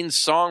main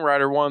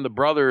songwriter, one of the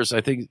brothers,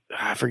 I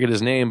forget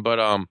his name,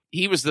 but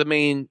he was the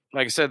main,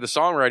 like I said, the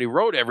songwriter. He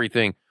wrote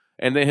everything.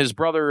 And then his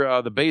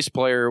brother, the bass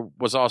player,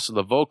 was also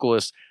the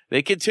vocalist.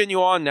 They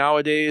continue on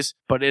nowadays,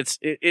 but it's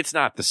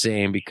not the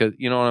same because,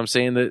 you know what I'm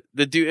saying?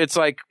 The dude, it's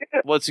like,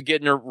 let's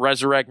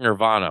resurrect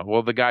Nirvana.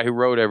 Well, the guy who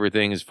wrote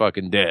everything is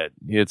fucking dead.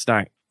 It's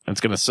not,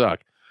 it's going to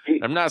suck.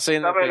 I'm not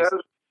saying that. That's a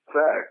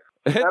fact.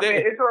 And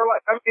it's sort of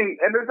like, and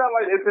it's not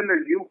like it's in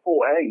their youthful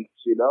angst,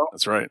 you know?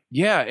 That's right.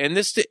 Yeah, and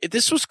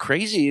this was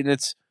crazy, and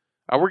it's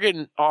we're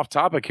getting off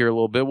topic here a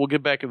little bit. We'll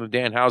get back into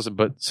Danhausen,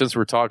 but since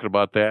we're talking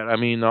about that, I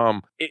mean,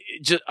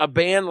 just a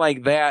band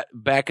like that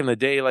back in the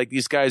day, like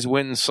these guys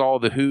went and saw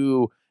The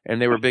Who,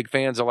 and they were big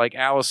fans of like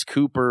Alice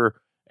Cooper,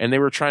 and they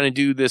were trying to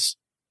do this.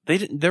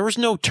 There was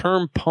no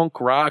term punk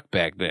rock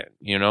back then,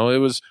 you know.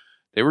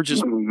 They were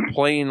just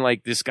playing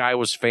like this guy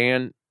was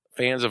fans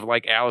of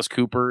like Alice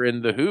Cooper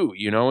and The Who,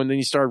 you know, and then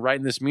you started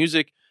writing this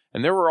music,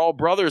 and they were all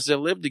brothers that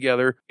lived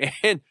together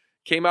and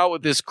came out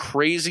with this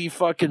crazy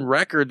fucking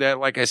record that,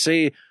 like I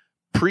say,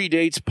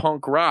 predates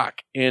punk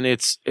rock, and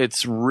it's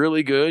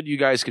really good. You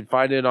guys can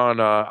find it on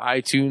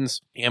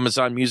iTunes,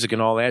 Amazon Music,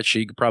 and all that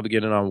shit. You could probably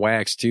get it on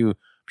wax too. I'm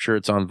sure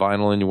it's on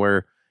vinyl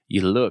anywhere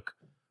you look.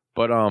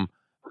 But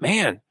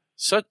man,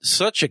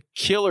 such a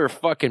killer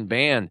fucking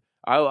band.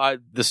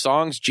 The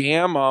songs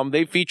jam.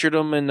 They featured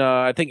them in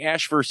I think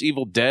Ash vs.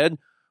 Evil Dead.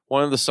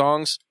 One of the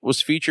songs was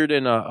featured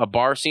in a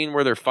bar scene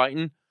where they're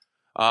fighting.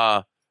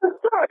 Yeah.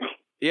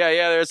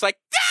 It's like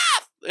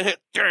death.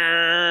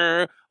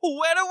 Where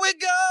do we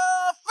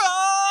go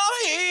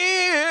from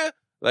here?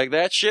 Like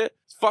that shit.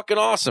 It's fucking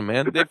awesome,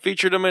 man. They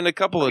featured them in a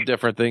couple of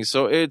different things,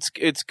 so it's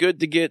good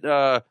to get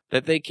that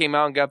they came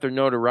out and got their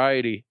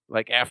notoriety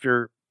like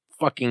after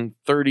fucking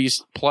 30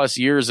 plus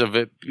years of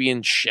it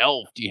being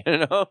shelved, you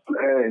know?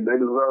 Hey, they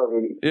deserve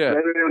it. Yeah.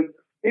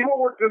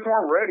 People just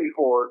weren't ready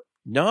for it.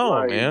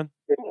 No, man.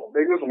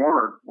 They just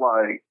weren't.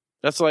 Like,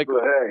 that's like,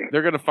 hey.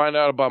 They're going to find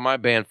out about my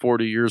band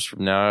 40 years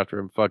from now after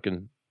I'm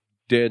fucking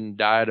dead and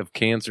died of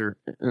cancer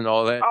and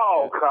all that.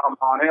 Oh, come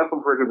on.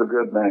 Handsome Prick is a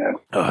good band.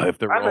 If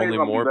there were only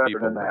more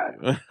people. Than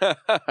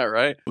that. All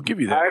right. We'll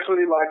give you that. I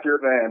actually like your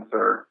band,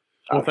 sir.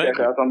 Well, thank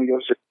you.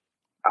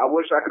 I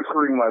wish I could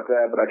scream like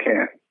that, but I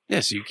can't.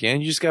 Yes, you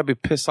can. You just got to be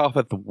pissed off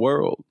at the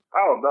world.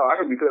 Oh, no. I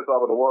can be pissed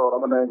off at the world.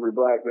 I'm an angry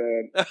black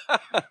man.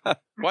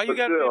 Why you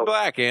got to be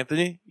black,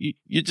 Anthony?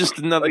 You're just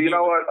another You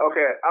know what?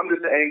 Okay. I'm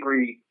just an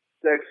angry,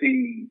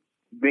 sexy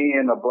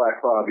being a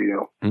black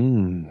Fabio.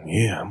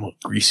 Yeah, I'm a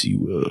greasy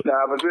wood.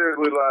 Nah, but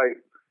seriously,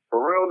 like,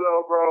 for real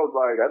though, bro,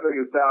 like, I think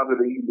it's talented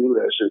that you can do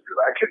that shit, because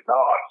I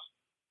cannot.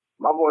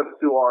 My voice is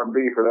too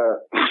R&B for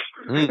that.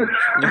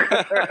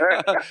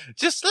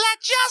 Just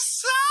let your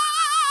soul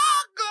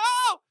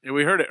go. Yeah,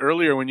 we heard it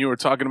earlier when you were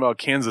talking about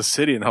Kansas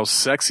City and how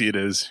sexy it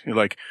is. You're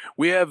like,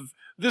 we have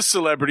this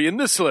celebrity and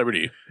this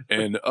celebrity,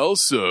 and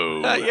also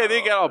yeah,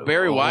 they got all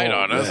Barry White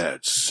on us.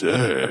 That's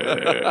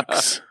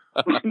sex.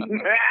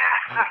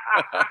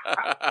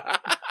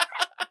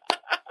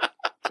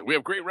 We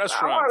have great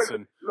restaurants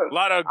and a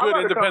lot of good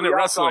independent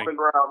wrestling.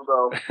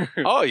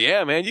 Oh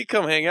yeah, man, you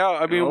come hang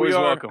out. I mean, always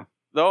welcome.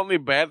 The only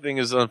bad thing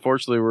is,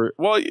 unfortunately,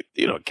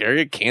 you know,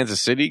 Gary, Kansas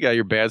City, got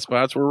your bad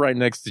spots. We're right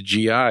next to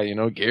GI, you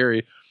know,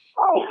 Gary.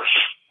 Oh,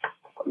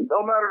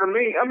 don't matter to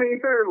me. I mean,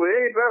 seriously,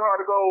 it ain't that hard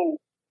to go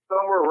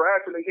somewhere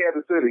ratchet in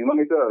Kansas City, let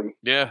me tell you.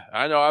 Yeah,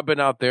 I know. I've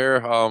been out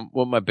there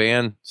with my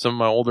band, some of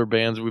my older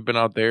bands. We've been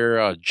out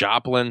there.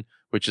 Joplin,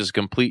 which is a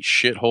complete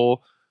shithole.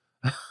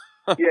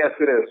 Yes,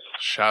 it is.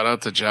 Shout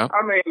out to Joplin.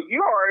 I mean,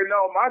 you already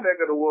know my neck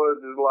of the woods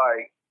is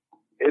like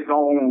its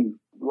own,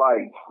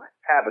 like,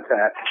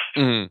 habitat.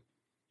 Mm-hmm.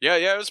 Yeah,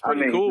 it was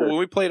pretty cool. When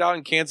we played out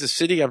in Kansas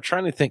City, I'm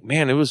trying to think,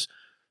 man,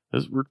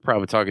 we're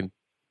probably talking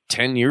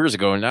 10 years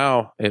ago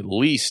now, at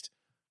least.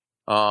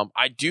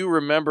 I do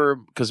remember,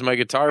 because my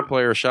guitar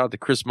player, shout out to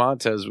Chris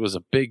Montez, was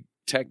a big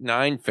Tech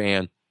 9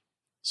 fan.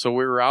 So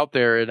we were out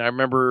there, and I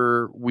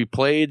remember we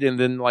played, and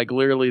then, like,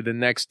 literally the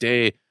next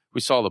day,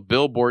 we saw the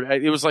billboard.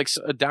 It was like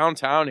a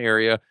downtown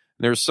area,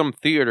 and there was some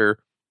theater,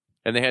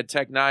 and they had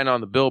Tech 9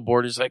 on the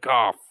billboard. It's like,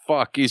 oh,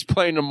 fuck, he's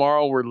playing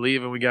tomorrow. We're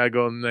leaving. We got to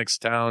go to the next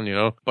town, you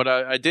know. But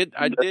I did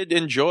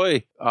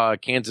enjoy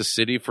Kansas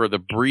City for the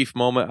brief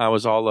moment I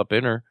was all up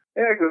in her.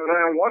 Yeah, because,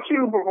 man, once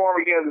you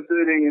perform in Kansas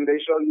City and they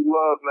show you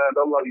love, man,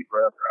 they'll love you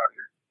forever out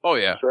here. Oh,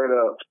 yeah. Straight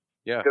up.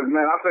 Yeah. Because,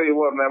 man, I'll tell you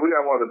what, man, we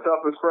got one of the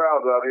toughest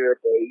crowds out here.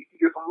 But you can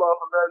get some love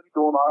from that, you're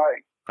doing all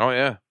right. Oh,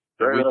 yeah.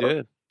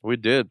 We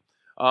did.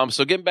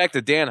 So getting back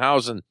to Dan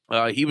Housen,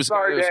 he was...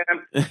 Sorry,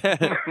 Dan.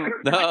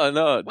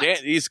 No, Dan,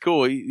 he's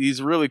cool. He's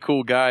a really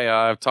cool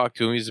guy. I've talked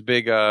to him. He's a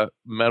big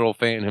metal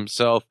fan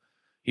himself.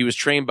 He was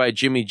trained by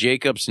Jimmy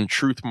Jacobs and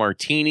Truth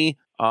Martini.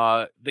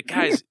 The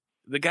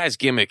guy's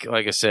gimmick,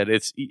 like I said,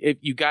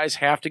 you guys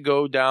have to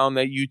go down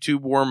that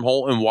YouTube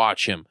wormhole and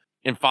watch him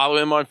and follow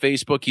him on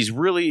Facebook. He's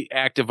really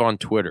active on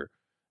Twitter.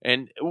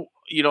 And,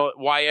 you know,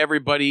 why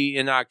everybody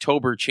in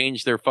October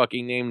changed their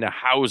fucking name to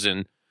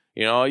Housen.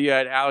 You know, you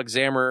had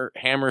Alexander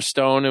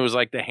Hammerstone. It was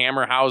like the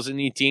Hammerhausen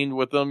he teamed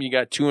with them. You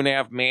got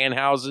 2.5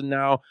 Manhausen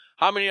now.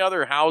 How many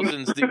other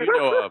Hausens do you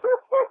know of?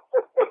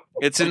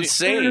 It's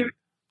insane.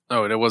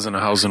 Oh, it wasn't a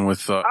Hausen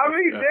with... I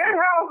mean, Dan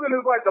Housen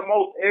is like the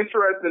most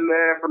interesting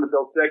man from the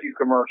Dos Equis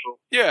commercial.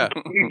 Yeah.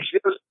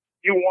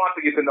 You want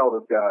to get to know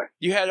this guy.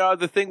 You had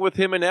the thing with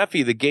him and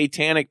Effie, the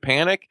Gaytanic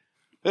Panic.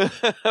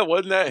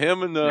 Wasn't that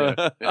him and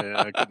the...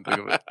 Yeah, I couldn't think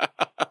of it.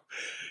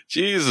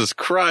 Jesus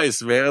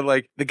Christ, man.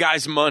 Like, the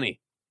guy's money.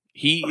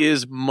 He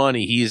is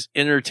money. He is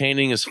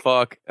entertaining as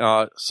fuck.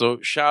 So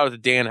shout out to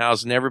Dan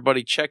Housen.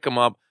 Everybody check him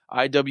up.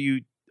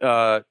 IWTV,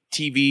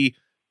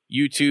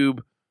 YouTube.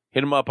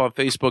 Hit him up on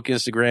Facebook,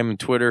 Instagram, and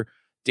Twitter.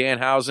 Dan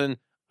Housen,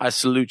 I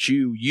salute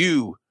you.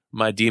 You,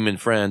 my demon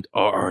friend,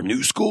 are our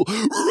new school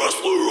wrestler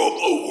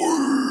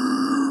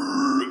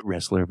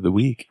of the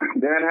week.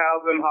 Dan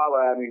Housen,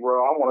 holla at me,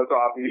 bro. I want to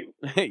talk to you.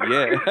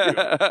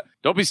 Yeah.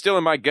 Don't be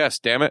stealing my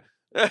guest, damn it.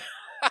 Nigga,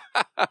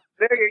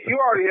 you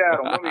already had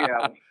him. Let me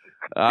have him.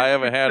 I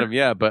haven't had him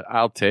yet, but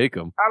I'll take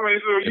him. I mean,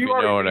 so you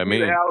know what I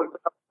mean. Alex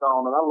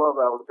Hammerstone, and I love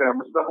Alex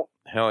Hammerstone.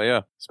 Hell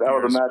yeah. That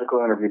was a magical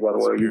interview, by the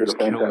way. You did a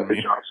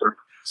fantastic job, sir.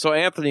 So,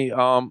 Anthony,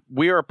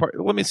 we are part.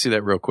 Let me see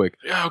that real quick.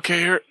 Yeah, okay.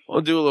 Here,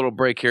 we'll do a little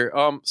break here.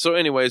 So,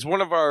 anyways, one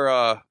of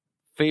our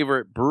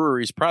favorite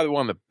breweries, probably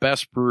one of the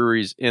best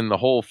breweries in the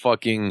whole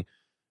fucking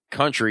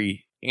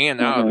country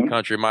and out of the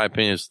country, in my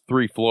opinion, is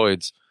Three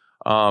Floyds.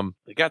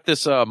 They got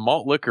this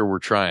malt liquor we're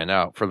trying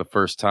out for the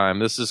first time.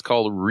 This is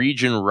called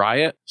Region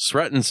Riot.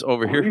 Sretton's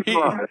over here.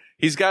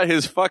 He's got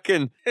his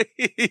fucking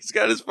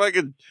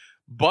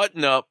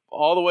button up,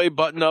 all the way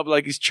buttoned up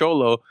like he's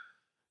Cholo.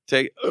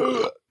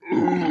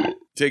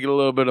 Taking a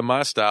little bit of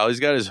my style. He's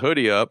got his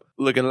hoodie up,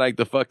 looking like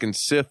the fucking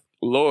Sith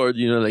Lord,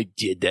 you know, like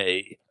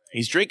Jedi.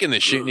 He's drinking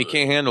this shit and he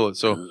can't handle it,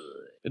 so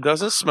it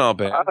doesn't smell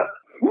bad.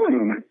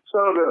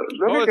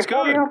 It's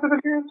good.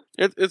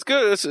 It's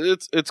good.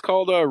 It's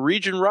called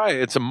Region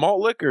Riot. It's a malt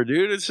liquor,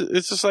 dude. It's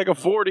just like a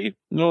 40, you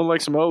know,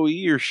 like some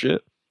OE or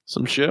shit,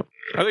 some shit.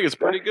 I think it's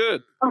pretty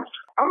good. I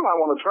might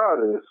want to try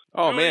this.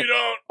 Oh man!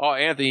 Oh,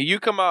 Anthony, you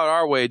come out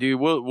our way, dude.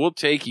 We'll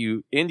take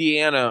you.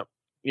 Indiana.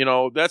 You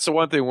know, that's the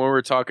one thing when we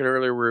were talking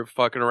earlier, we were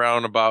fucking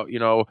around about, you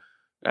know,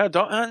 no.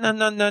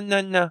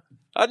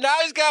 Now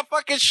he's got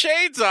fucking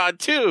shades on,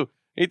 too.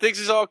 He thinks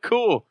he's all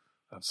cool.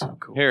 That's so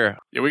cool. Here.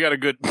 Yeah, we got a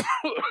good...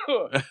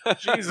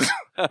 Jesus.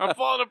 I'm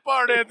falling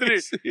apart, Anthony.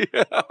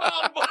 Yeah.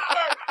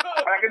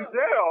 I can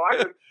tell.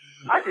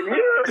 I can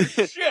hear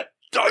it. Shit.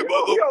 Die,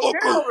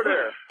 motherfucker. Over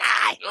there.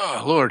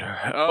 Oh, Lord.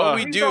 But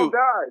we do.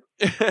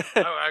 He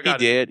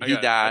did. He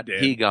died.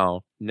 He gone.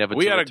 Never.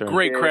 We had a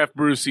great craft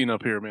brew scene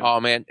up here, man. Oh,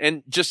 man.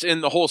 And just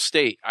in the whole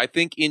state. I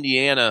think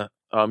Indiana,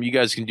 you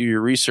guys can do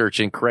your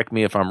research and correct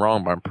me if I'm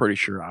wrong, but I'm pretty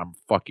sure I'm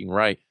fucking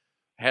right,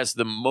 has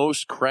the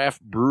most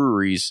craft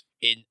breweries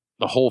in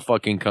the whole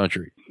fucking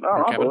country.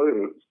 Oh, I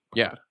believe it.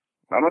 Yeah.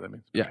 Whatever that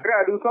means. Yeah. I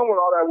gotta do something with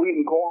all that weed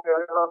and corn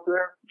I got up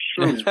there.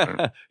 Shoot.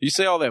 You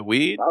say all that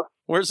weed?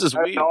 Where's this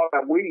weed? All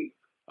that weed.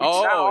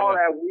 Oh, not all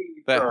that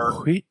weed.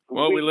 That weed?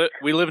 Well, we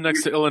live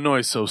next to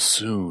Illinois, so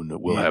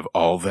soon we'll have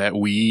all that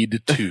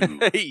weed too.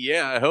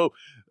 Yeah, I hope.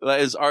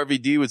 As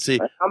RVD would say,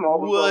 I'm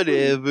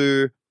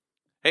whatever.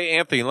 Hey,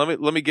 Anthony,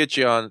 let me get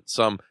you on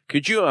some.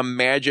 Could you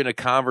imagine a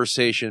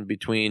conversation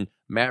between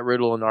Matt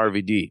Riddle and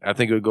RVD? I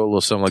think it would go a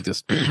little something like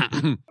this.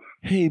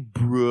 Hey,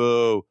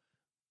 bro.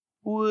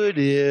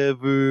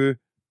 Whatever.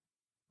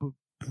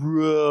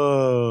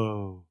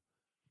 Bro.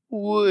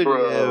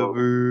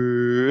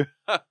 Whatever.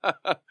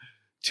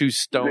 Two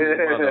stoned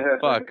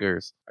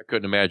motherfuckers. I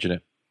couldn't imagine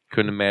it.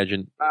 Couldn't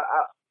imagine. I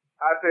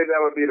think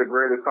that would be the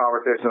greatest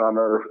conversation on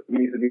earth. It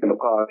needs to be in the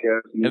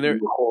podcast. It needs to be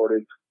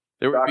recorded.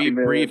 There would be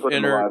brief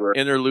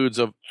interludes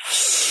of.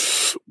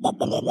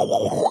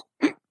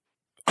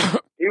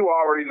 You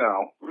already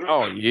know.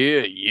 Oh,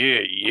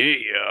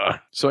 yeah.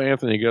 So,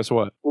 Anthony, guess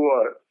what?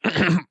 What?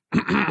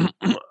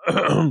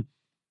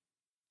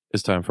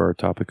 It's time for our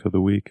topic of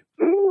the week.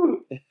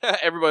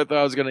 Everybody thought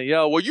I was going to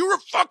yell, well, you were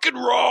fucking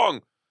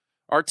wrong.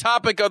 Our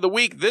topic of the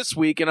week this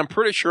week, and I'm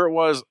pretty sure it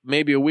was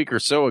maybe a week or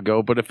so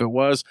ago, but if it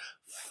was,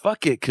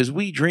 fuck it, because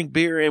we drink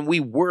beer and we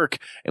work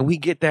and we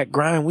get that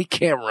grind. We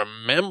can't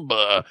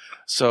remember.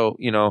 So,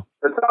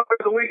 The topic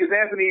of the week is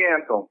Anthony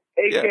Anthem,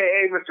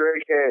 a.k.a. Mr.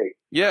 A.K.A.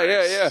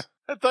 Yeah.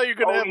 I thought you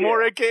were going to have more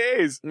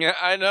AKAs. Yeah,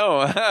 I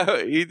know.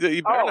 You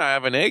better not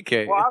have an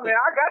AK. Well, I mean,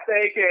 I got the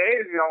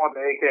AKAs if you don't want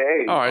the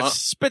AKAs. All right,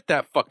 spit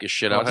that fucking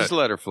shit out. Just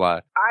let her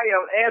fly. I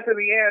am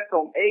Anthony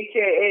Anthem,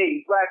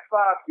 a.k.a. Black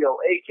Fabio,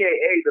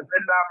 a.k.a. the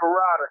Midnight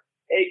Marauder,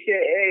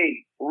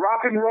 a.k.a.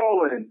 Rock and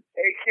Rollin',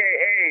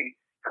 a.k.a.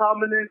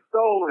 Coming and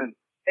Stolen,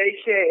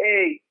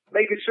 a.k.a.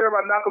 Making sure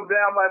I knock them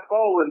down like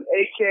bowling,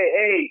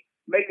 a.k.a.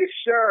 Making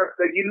sure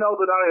that you know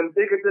that I am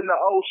bigger than the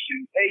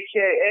ocean,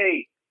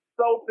 a.k.a.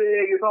 So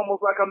big, it's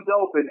almost like I'm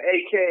doping,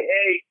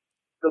 a.k.a.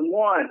 the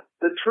one,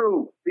 the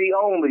true, the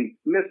only,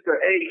 Mr.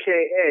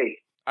 A.K.A.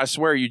 I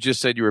swear you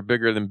just said you were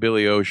bigger than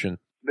Billy Ocean.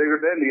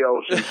 Bigger than the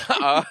ocean.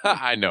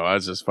 I know, I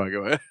was just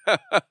fucking with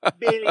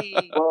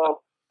Billy.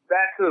 Well,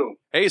 that too.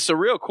 Hey, so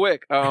real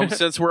quick,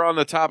 since we're on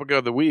the topic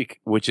of the week,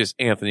 which is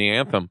Anthony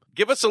Anthem,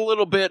 give us a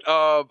little bit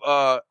of,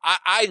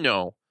 I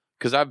know,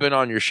 because I've been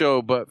on your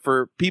show, but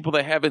for people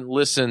that haven't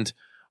listened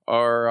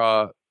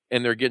or,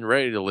 and they're getting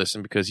ready to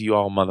listen because you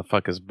all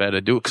motherfuckers better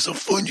do it because I'm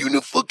fun you in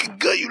the fucking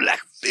gut, you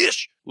like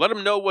fish. Let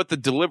them know what the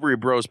Delivery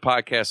Bros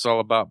podcast is all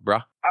about, bruh.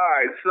 All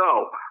right,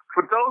 so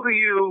for those of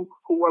you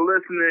who are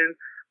listening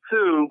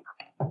to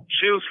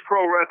Juice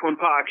Pro Wrestling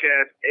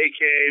Podcast,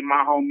 a.k.a.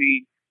 my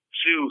homie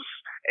Juice,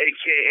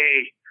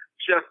 a.k.a.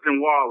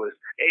 Justin Wallace,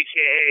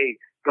 a.k.a.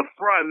 the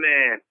front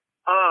man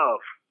of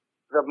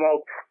the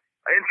most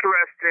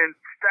interesting,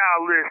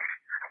 stylish,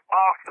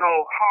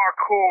 also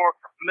hardcore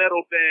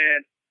metal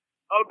band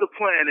of the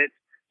planet.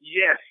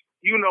 Yes,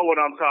 you know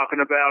what I'm talking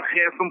about.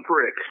 Handsome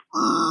Prick.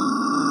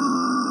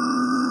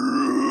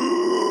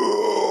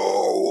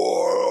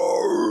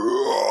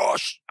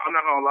 I'm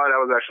not gonna lie, that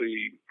was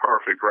actually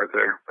perfect right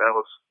there. That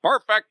was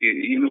perfect.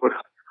 You know what?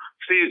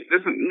 See,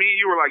 this is me and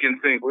you were like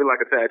in sync. We're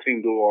like a tag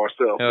team duo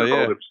ourselves. Hell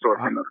yeah.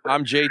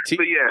 I'm JT.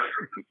 But yes.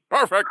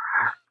 Perfect.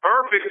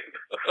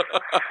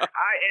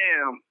 I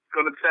am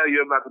going to tell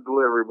you about the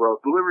Delivery Bros.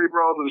 Delivery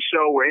Bros is a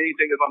show where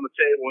anything is on the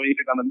table,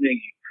 anything on the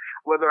menu.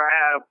 Whether I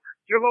have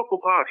your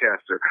local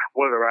podcaster,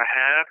 whether I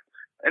have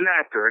an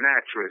actor, an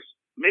actress,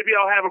 maybe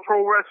I'll have a pro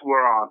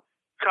wrestler on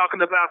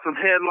talking about some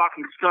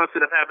head-locking stunts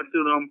that have happened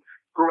to them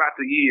throughout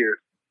the years.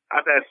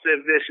 I've had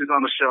Sid Vicious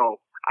on the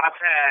show. I've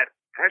had,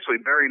 actually,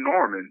 Barry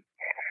Norman,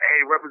 a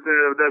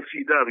representative of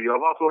WCW.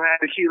 I've also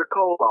had Nikita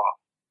Koloff.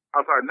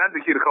 I'm sorry, not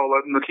Nikita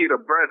Koloff, Nikita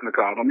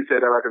Breznikov. Let me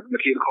say that right, because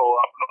Nikita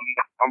Koloff,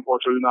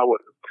 unfortunately, not with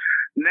us.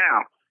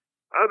 Now,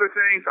 other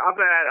things, I've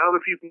had other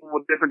people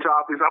with different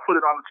topics. I put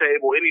it on the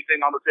table,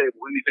 anything on the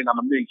table, anything on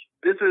the menu.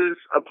 This is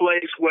a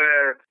place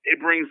where it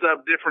brings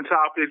up different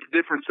topics,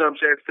 different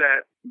subjects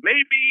that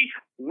maybe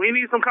we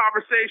need some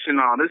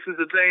conversation on. This is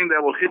a thing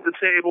that will hit the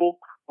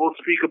table, we'll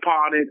speak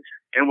upon it,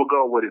 and we'll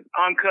go with it.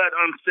 Uncut,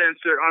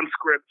 uncensored,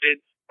 unscripted.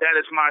 That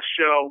is my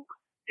show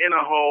in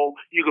a whole.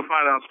 You can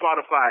find it on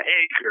Spotify,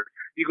 Anchor.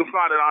 You can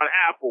find it on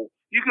Apple.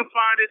 You can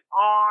find it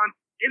on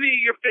any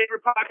of your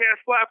favorite podcast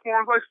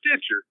platforms like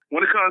Stitcher.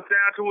 When it comes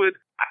down to it,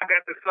 I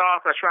got the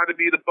sauce. I try to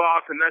be the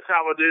boss, and that's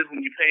how it is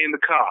when you're paying the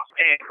cost.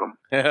 Anthem.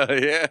 Hell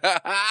yeah.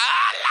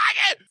 I like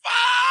it.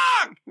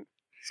 Fuck!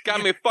 It's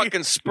got me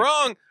fucking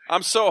sprung.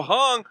 I'm so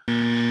hung.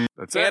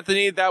 That's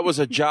Anthony, that was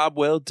a job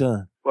well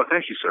done. Well,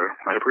 thank you, sir.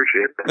 I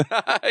appreciate that.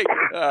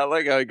 I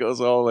like how it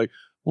goes all like,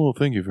 well,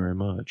 thank you very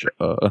much.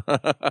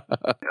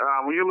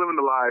 When you're living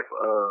the life,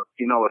 a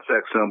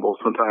sex symbol,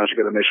 sometimes you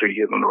got to make sure you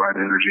give them the right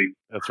energy.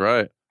 That's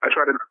right. I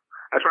try to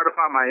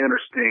find my inner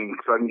sting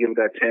so I can give it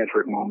that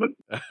tantric moment.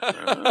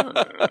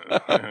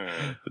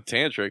 The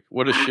tantric?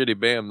 What a shitty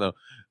band, though.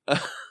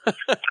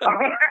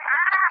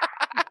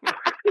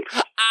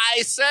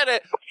 I said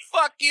it.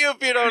 Fuck you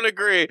if you don't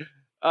agree.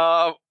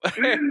 I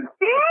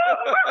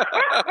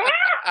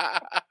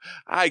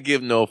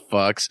give no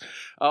fucks.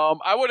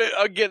 I want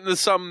to get into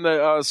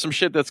some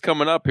shit that's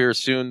coming up here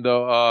soon,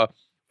 though.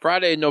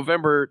 Friday,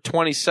 November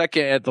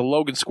 22nd at the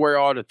Logan Square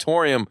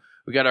Auditorium.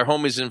 We got our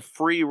homies in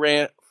Free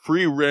Ranch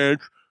Dressing.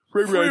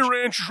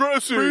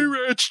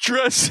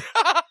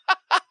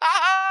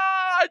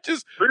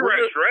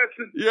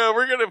 Yeah,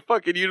 we're gonna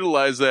fucking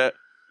utilize that.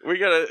 We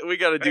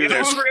gotta do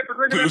this.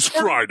 This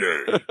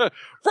Friday.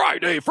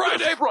 Friday.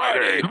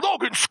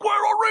 Logan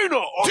Square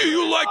Arena. Do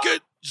you like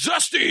it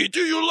zesty?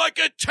 Do you like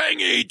it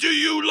tangy? Do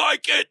you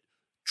like it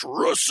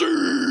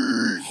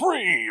dressy?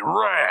 Free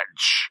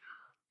Ranch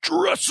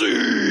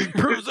Dressing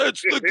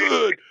presents the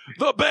good,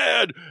 the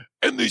bad,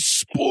 and the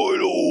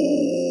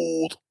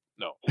spoiled.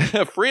 No.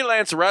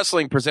 Freelance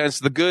Wrestling presents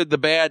the good, the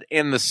bad,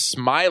 and the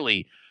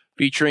smiley,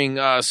 featuring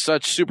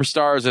such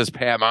superstars as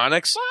Pat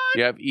Onyx.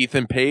 You have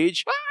Ethan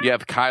Page. You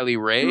have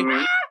Kylie Ray.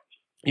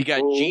 You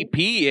got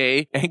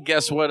GPA. And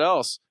guess what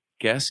else?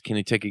 Guess? Can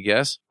you take a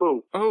guess?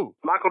 Who?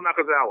 Michael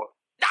Nakazawa.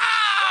 No,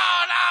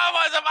 it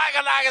wasn't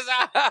Michael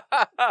Nakazawa.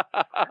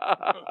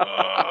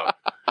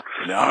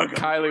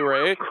 Kylie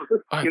Ray.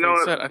 You know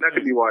what? That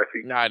could be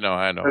wifey. I know.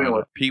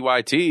 Anyway.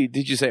 PYT.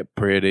 Did you say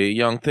pretty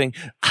young thing?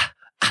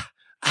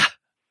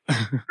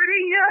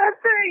 Pretty young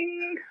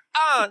thing.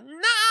 Oh,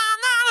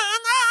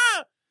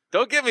 no.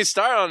 Don't get me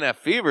started on that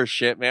fever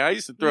shit, man. I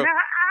used to throw. Yeah.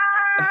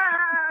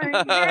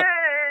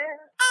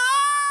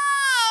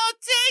 Oh,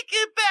 take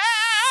it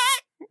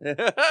back.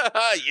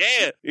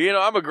 Yeah. You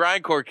know, I'm a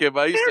grindcore kid,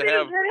 but I used to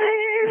have.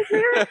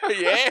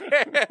 Yeah.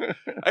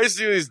 I used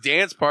to do these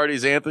dance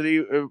parties,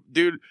 Anthony.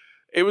 Dude,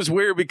 it was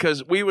weird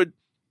because we would,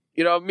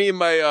 you know, me and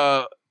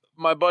my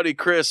buddy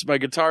Chris, my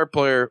guitar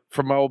player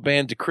from my old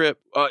band Decrypt,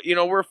 you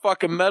know, we're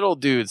fucking metal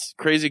dudes,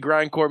 crazy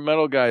grindcore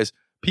metal guys.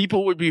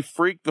 People would be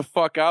freaked the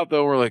fuck out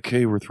though. We're like,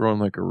 hey, we're throwing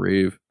like a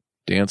rave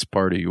dance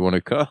party. You want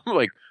to come?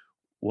 Like,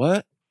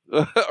 what?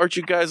 Aren't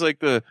you guys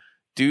like the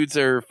dudes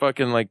that are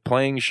fucking like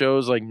playing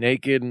shows like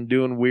naked and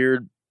doing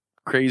weird,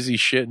 crazy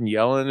shit and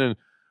yelling? And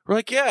we're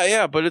like,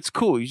 yeah, but it's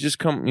cool. You just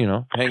come, you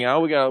know, hang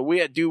out.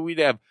 We'd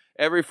have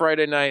every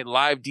Friday night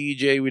live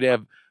DJ. We'd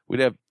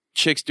have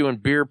chicks doing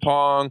beer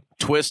pong,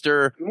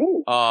 Twister,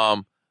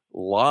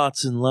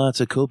 lots and lots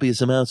of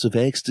copious amounts of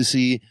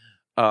ecstasy,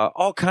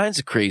 all kinds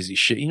of crazy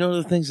shit. You know,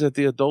 the things that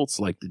the adults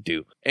like to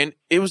do. And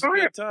it was a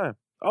good time.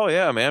 Oh,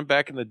 yeah, man.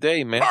 Back in the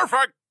day, man.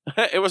 Perfect.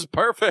 It was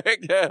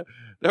perfect. Yeah.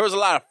 There was a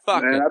lot of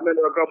fucking. Man, I've been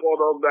to a couple of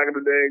those back in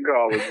the day in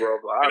college, bro.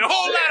 And a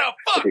whole lot of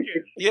fucking.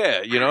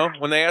 Yeah, you know,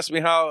 when they asked me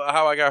how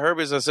I got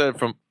herpes, I said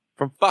from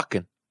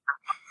fucking.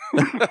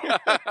 Well,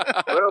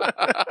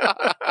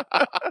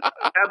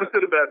 happens to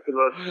the best of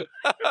us.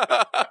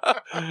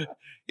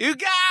 You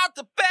got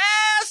the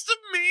best of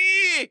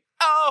me.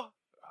 Oh.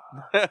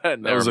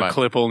 That was a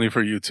clip only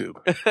for YouTube.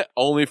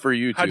 Only for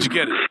YouTube. How'd you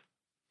get it?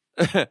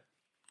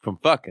 From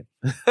fucking.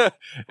 It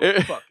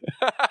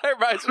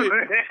reminds me.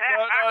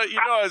 No, you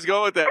know, I was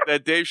going with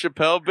that Dave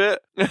Chappelle bit.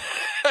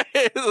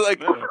 It's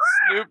like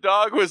Snoop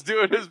Dogg was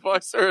doing his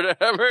voice or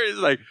whatever. He's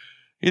like,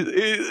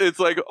 it's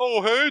like,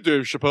 oh, hey,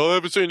 Dave Chappelle, I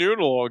haven't seen you in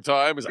a long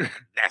time. He's like,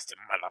 nasty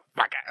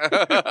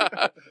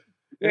motherfucker.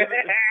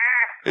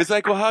 It's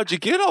like, well, how'd you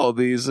get all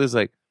these? It's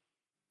like,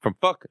 from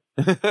fucking.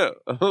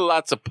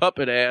 Lots of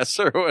puppet ass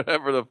or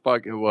whatever the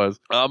fuck it was.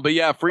 But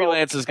yeah,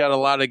 Freelance has got a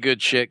lot of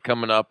good shit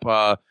coming up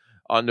on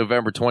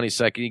November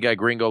 22nd. You got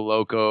Gringo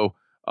Loco.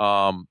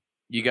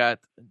 You got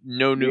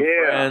No New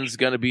Friends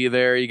going to be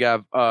there. You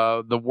got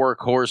the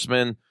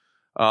Workhorsemen.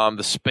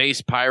 The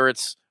Space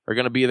Pirates are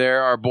going to be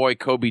there. Our boy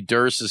Kobe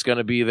Durst is going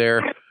to be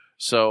there.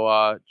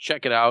 So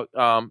check it out.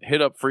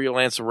 Hit up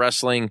Freelance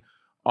Wrestling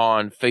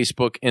on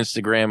Facebook,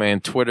 Instagram,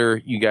 and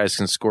Twitter. You guys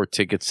can score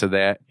tickets to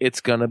that.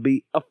 It's going to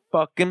be a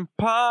fucking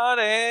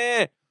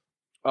party.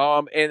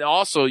 And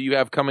also you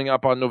have coming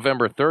up on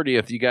November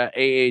 30th, you got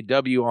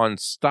AAW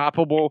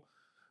Unstoppable.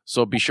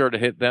 So be sure to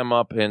hit them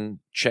up and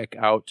check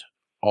out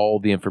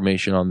all the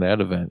information on that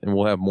event. And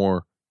we'll have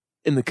more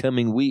in the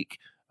coming week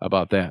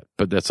about that.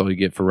 But that's all you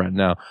get for right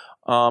now.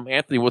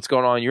 Anthony, what's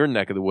going on in your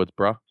neck of the woods,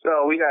 bro?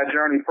 So we got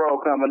Journey Pro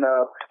coming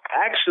up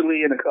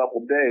actually in a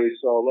couple days.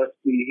 So let's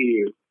see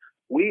here.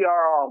 We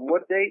are on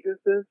what date is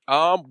this?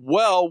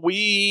 Well,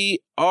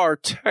 we are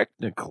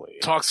technically.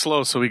 Talk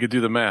slow so we could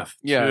do the math.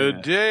 Yeah.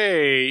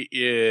 Today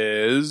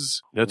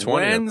is the 20th.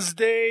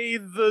 Wednesday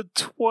the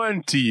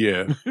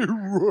 20th. So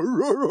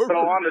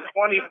on the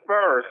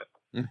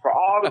 21st, for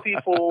all the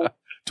people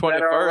 21st,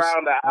 that are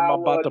around the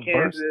Iowa,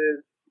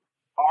 Kansas,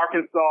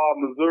 Arkansas,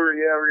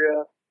 Missouri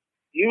area,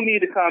 you need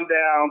to come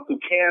down to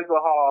Kansas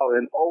Hall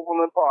in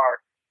Overland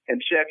Park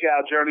and check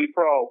out Journey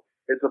Pro.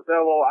 It's a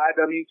fellow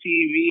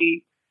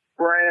IWTV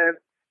brand.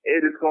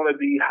 It is going to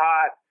be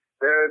hot.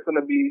 There's going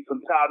to be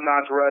some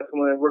top-notch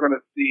wrestling. We're going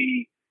to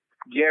see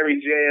Gary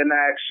J in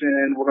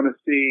action. We're going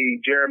to see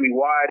Jeremy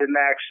White in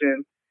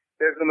action.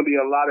 There's going to be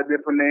a lot of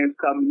different names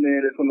coming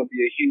in. It's going to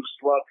be a huge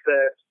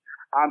slugfest.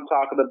 I'm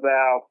talking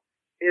about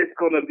it's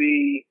going to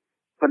be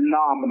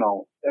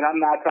phenomenal. And I'm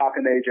not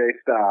talking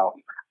AJ Styles.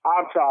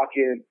 I'm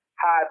talking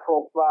high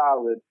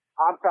profiling.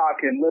 I'm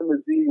talking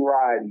limousine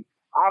riding.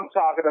 I'm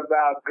talking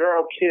about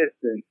girl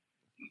kissing.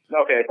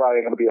 Okay,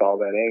 probably ain't going to be all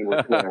that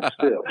anyway.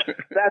 Still,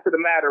 fact of the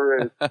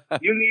matter is,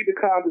 you need to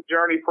come to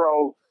Journey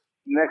Pro's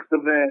next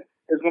event.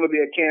 It's going to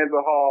be at Kansas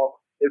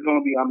Hall. It's going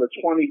to be on the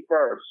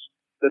 21st.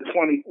 The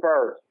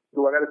 21st.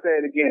 So I got to say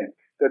it again.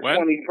 The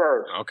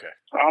 21st. Okay.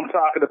 I'm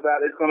talking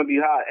about it's going to be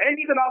hot. And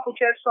you can also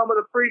catch some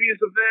of the previous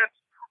events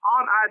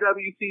on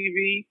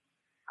IWTV.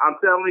 I'm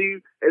telling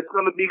you, it's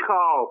going to be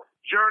called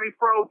Journey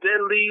Pro Dead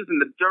Leaves in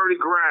the Dirty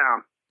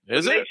Ground.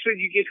 Is it? Make sure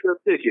you get your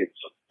tickets.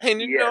 And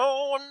you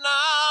know I'm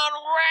not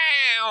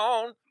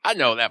around. I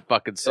know that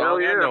fucking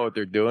song. Yeah. I know what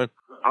they're doing.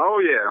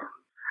 Oh, yeah.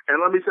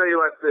 And let me tell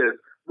you like this.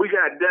 We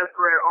got Death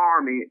Threat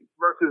Army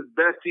versus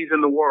Besties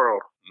in the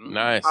World.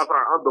 Nice. I'm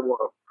sorry,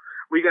 Underworld.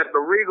 We got the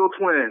Regal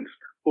Twins,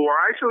 who are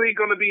actually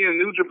going to be in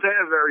New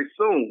Japan very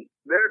soon.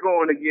 They're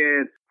going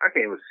against, I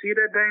can't even see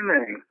that dang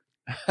name.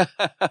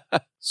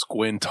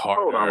 Squint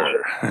Hold on.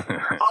 harder.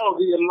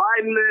 The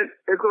Enlightenment.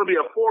 It's going to be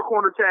a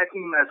 4-corner tag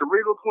team match. The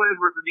Regal Twins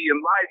versus the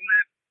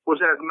Enlightenment, which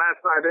has Matt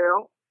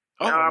Sydal.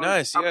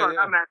 Nice. I'm sorry,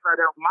 not Matt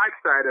Sydal, Mike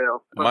Sydal.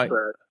 Mike.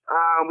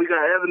 We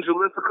got Evan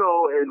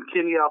Jalisco and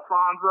Kenny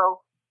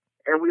Alfonso.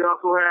 And we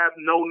also have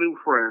No New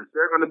Friends.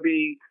 They're going to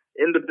be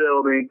in the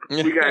building.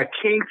 We got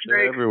King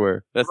Snake.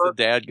 Everywhere. That's the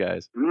dad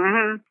guys.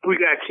 Mm-hmm. We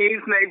got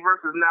King Snake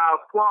versus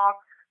Niles Clark.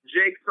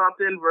 Jake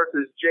something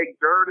versus Jake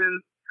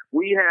Durden.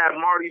 We have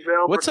Marty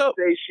Bell What's versus up?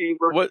 Stacey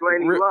versus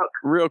Laney Luck.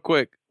 Real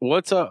quick.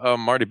 What's up?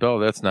 Marty Bell.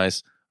 That's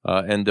nice.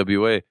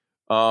 NWA.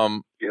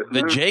 Yes,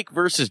 the Jake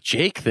versus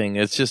Jake thing.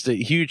 It's just a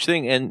huge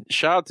thing. And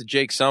shout out to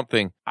Jake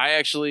something. I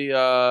actually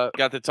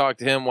got to talk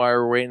to him while we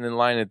were waiting in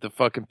line at the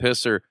fucking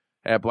pisser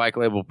at Black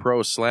Label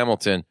Pro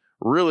Slamilton.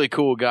 Really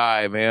cool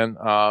guy, man.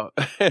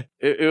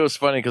 It was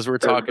funny because we're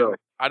talking.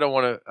 I don't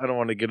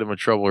want to get him in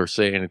trouble or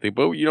say anything,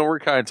 but we're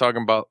kind of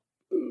talking about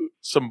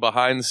some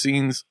behind the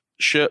scenes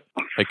shit.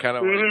 Like kind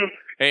of like,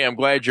 hey, I'm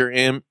glad you're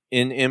in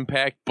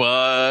Impact,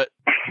 but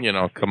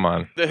come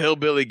on, the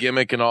hillbilly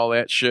gimmick and all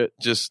that shit,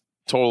 just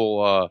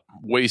total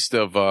waste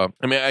of. I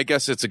mean, I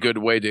guess it's a good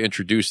way to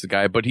introduce the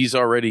guy, but he's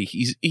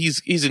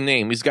a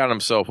name. He's got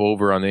himself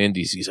over on the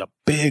indies. He's a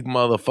big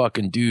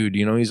motherfucking dude.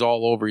 He's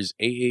all over. He's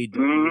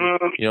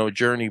AAW,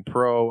 Journey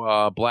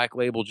Pro. Black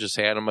Label just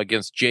had him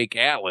against Jake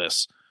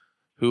Atlas,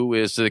 who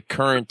is the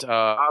current.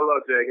 I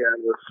love Jake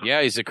Atlas.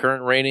 Yeah, he's the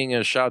current reigning.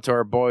 And shout out to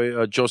our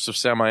boy Joseph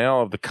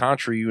Samael of the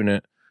Contra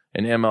unit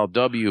in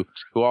MLW,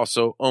 who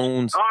also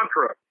owns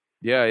Contra.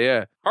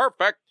 Yeah,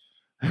 perfect.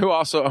 Who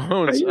also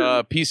owns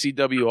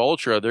PCW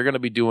Ultra. They're going to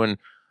be doing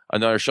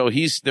another show.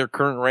 He's their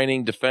current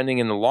reigning, defending,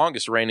 and the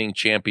longest reigning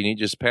champion. He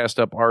just passed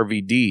up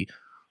RVD.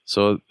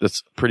 So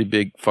that's a pretty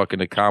big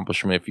fucking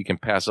accomplishment if you can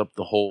pass up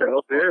the whole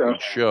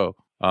show.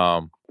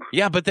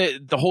 But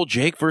the whole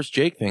Jake versus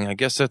Jake thing, I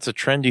guess that's a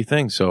trendy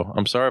thing. So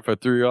I'm sorry if I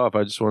threw you off.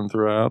 I just wanted to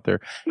throw it out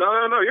there. No,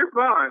 you're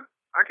fine.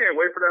 I can't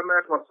wait for that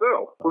match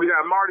myself. We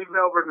got Marty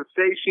Bell versus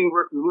Stacey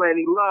versus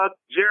Laney Luck.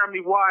 Jeremy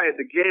Wyatt,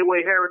 the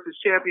Gateway Heritage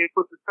Champion,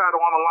 puts his title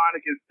on the line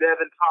against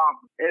Devin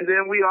Thompson. And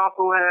then we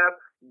also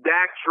have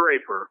Dax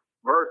Draper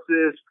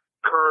versus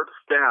Kurt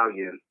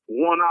Stallion,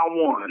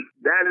 1-on-1.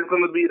 That is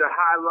going to be the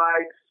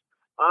highlights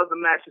of the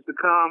matches to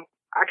come.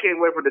 I can't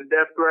wait for the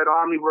Death Threat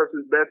Army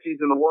versus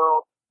Besties in the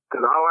World,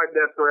 because I like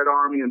Death Threat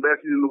Army and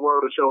Besties in the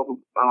World to show some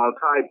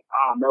type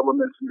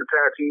elements in the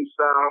tag team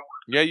style.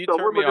 Yeah, you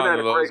turned me on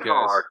to those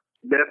guys. Card.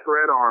 Death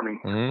Threat Army.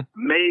 Mm-hmm.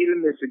 Made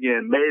in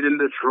Michigan. Made in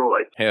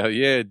Detroit. Hell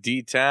yeah,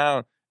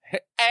 D-Town.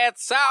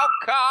 It's so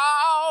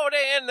cold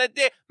in the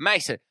day.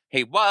 Mason,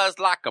 he was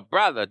like a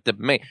brother to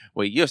me.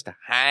 We used to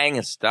hang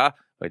and stuff.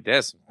 We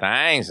did some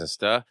things and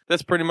stuff.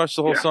 That's pretty much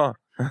the whole song.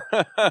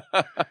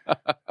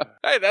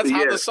 Hey, that's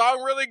how the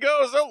song really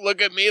goes. Don't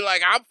look at me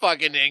like I'm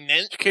fucking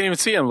ignorant. You can't even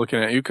see I'm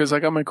looking at you because I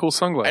got my cool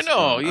sunglasses. I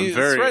know. He's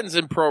friends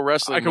in pro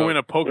wrestling. I can win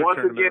a poker Once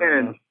tournament.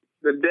 again,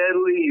 the Dead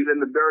Leaves in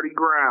the Dirty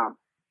Ground.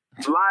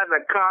 Live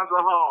at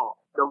Kansas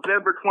Hall,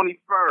 November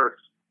 21st.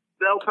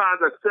 Sell times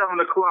at 7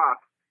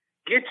 o'clock.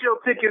 Get your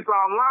tickets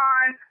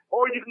online,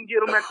 or you can get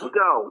them at the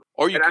door.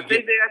 I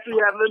think they actually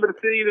have limited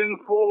seating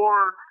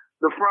for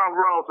the front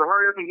row, so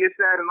hurry up and get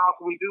that. And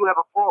also, we do have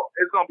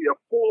it's going to be a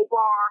full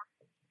bar.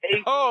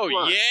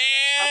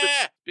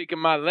 Yeah! Speaking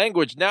my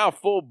language now,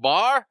 full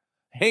bar.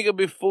 Ain't gonna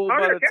be full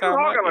by the time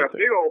I got like a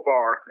big old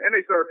bar, and they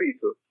serve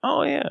pizza.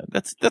 Oh yeah,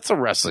 that's a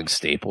wrestling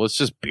staple. It's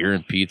just beer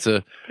and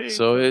pizza.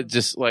 So it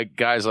just like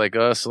guys like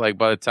us, like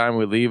by the time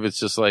we leave, it's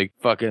just like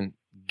fucking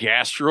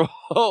gastro.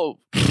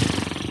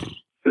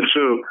 It's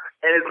true,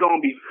 and it's gonna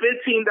be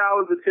 $15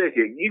 a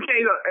ticket.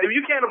 If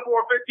you can't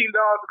afford $15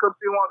 to come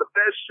see one of the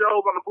best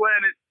shows on the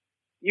planet,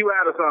 you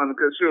out of something.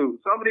 Because shoot,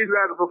 some of these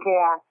guys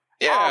perform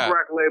on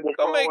Black Label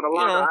Pro and a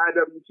lot of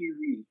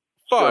IWTV.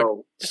 Fuck,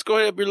 just go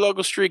hit up your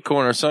local street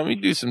corner or something.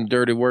 You do some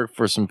dirty work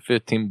for some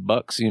 $15,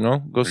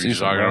 Go see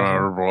some.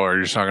 Are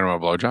you talking about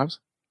blowjobs?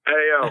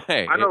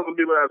 Hey, I know some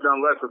people that have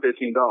done less for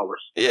 $15.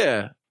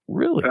 Yeah,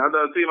 really? And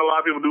I've seen a lot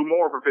of people do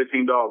more for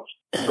 $15.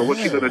 So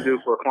what's you going to do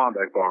for a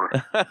Klondike bar?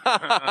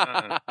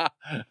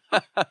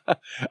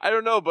 I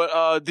don't know,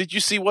 but did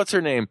you see what's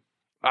her name?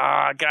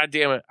 God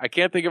damn it. I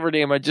can't think of her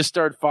name. I just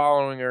started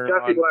following her.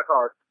 Jesse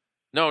Blackheart.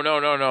 No.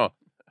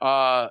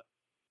 I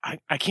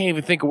can't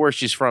even think of where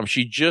she's from.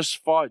 She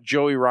just fought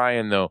Joey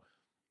Ryan, though.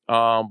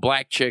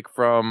 Black chick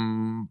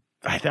from,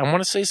 I want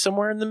to say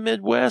somewhere in the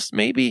Midwest,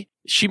 maybe.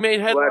 She made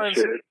headlines.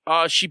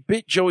 She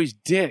bit Joey's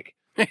dick.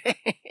 Wait a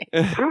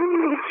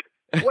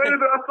minute,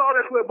 I saw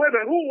that clip. Wait a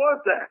minute, who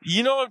was that?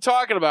 You know what I'm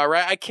talking about,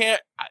 right? I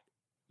can't.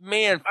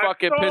 Man,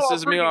 fuck, it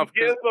pisses me off. I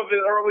saw a gif of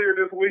it earlier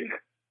this week.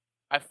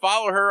 I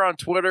follow her on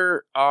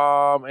Twitter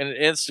and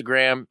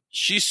Instagram.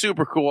 She's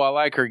super cool. I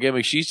like her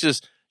gimmick.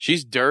 She's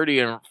dirty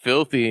and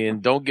filthy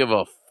and don't give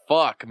a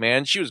fuck,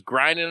 man. She was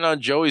grinding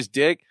on Joey's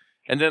dick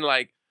and then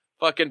like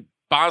fucking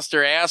bounced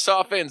her ass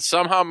off it and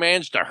somehow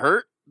managed to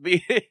hurt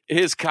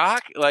his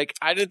cock. Like,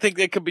 I didn't think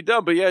that could be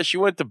done, but yeah, she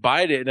went to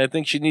bite it, and I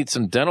think she needs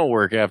some dental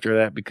work after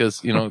that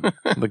because, you know,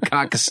 the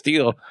cock is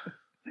steel.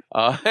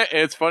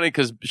 It's funny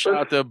because shout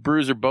out to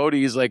Bruiser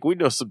Bodie. He's like, we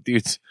know some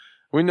dudes.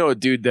 We know a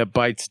dude that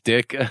bites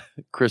dick.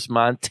 Chris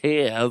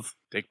Montez.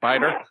 Dick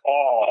biter.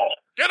 Oh.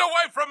 Get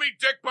away from me,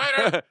 dick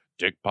biter.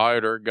 Dick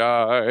biter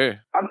guy.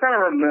 I'm trying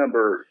to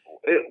remember.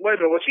 Wait a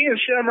minute, was she in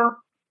Shimmer?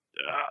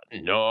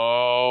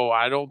 No,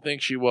 I don't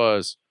think she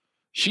was.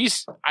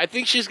 I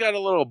think she's got a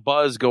little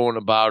buzz going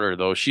about her,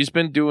 though. She's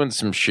been doing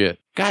some shit.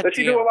 God Did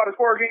she do a lot of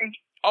twerking?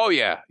 Oh,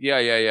 yeah.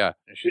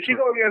 Did she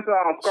go against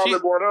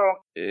Scarlett Bordeaux?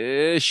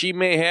 She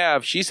may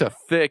have. She's a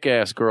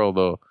thick-ass girl,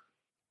 though.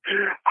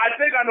 I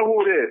think I know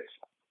who it is.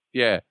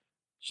 Yeah.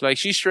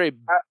 She straight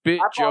bit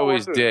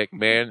Joey's dick,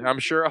 man. I'm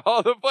sure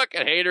all the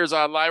fucking haters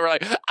online were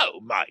like,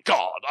 oh, my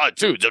God, I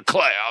do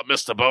declare,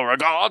 Mr.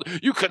 Beauregard,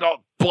 you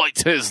cannot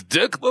bite his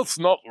dick. That's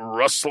not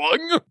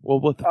wrestling.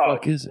 Well, what the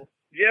fuck is it?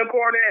 Jim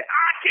Cornette,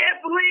 I can't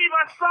believe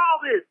I saw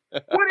this.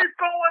 What is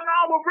going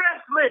on with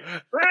wrestling?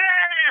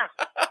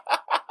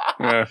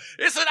 Yeah.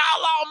 It's an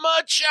outlaw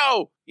mud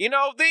show. You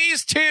know,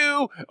 these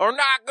two are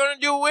not going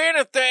to do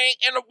anything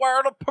in the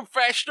world of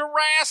professional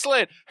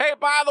wrestling. Hey,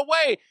 by the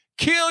way,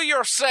 kill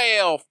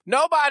yourself.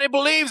 Nobody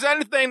believes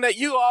anything that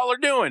you all are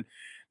doing.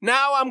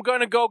 Now I'm going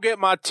to go get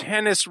my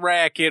tennis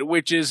racket,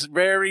 which is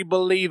very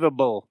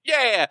believable.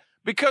 Yeah.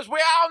 Because we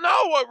all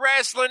know what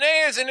wrestling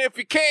is, and if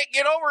you can't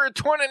get over it in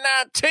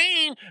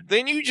 2019,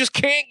 then you just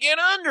can't get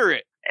under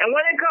it. And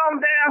when it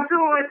comes down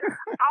to it,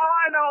 all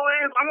I know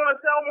is I'm going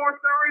to tell more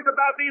stories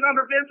about being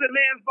under Vincent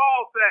Mann's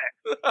ball sack.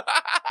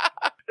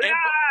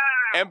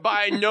 And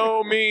by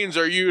no means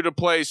are you to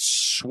play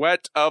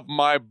Sweat of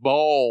My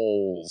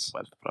Balls.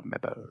 Sweat of My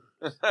Balls.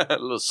 A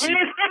little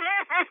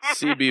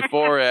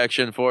CB4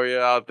 action for you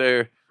out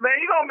there. Man,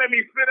 you going to make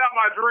me spit out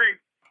my drink.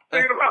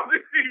 Thinking about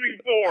this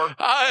CB4.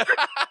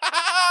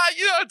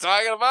 You know what I'm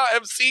talking about?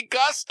 MC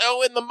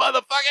Gusto in the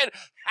motherfucking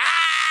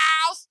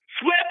house.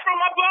 Sweat from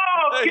my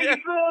balls. Can you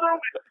feel them?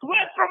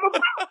 Sweat from my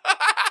balls.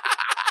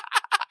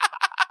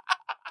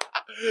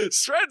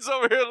 Shred's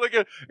over here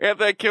looking.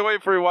 Anthony, I can't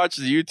wait for he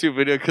watches the YouTube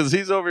video because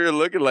he's over here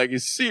looking like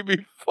he's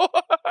CB4.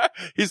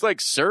 He's like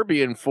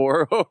Serbian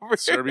 4 over here.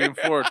 Serbian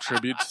 4,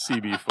 tribute to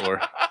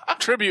CB4.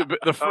 Tribute,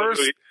 the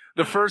first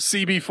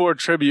CB4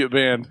 tribute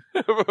band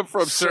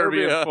from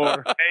Serbia. 4.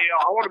 Hey,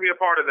 I want to be a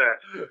part of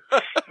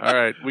that. All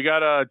right, you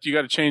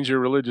gotta change your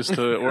religious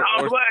to.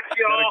 I'm black,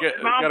 y'all.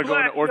 Gotta go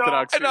into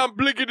Orthodox. And I'm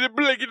blinkety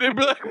black.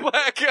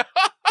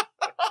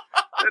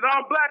 And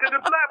I'm black and the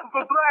black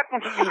for black.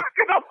 And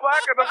I'm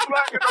black and I'm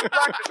black and I'm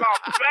black and I'm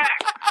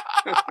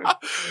back.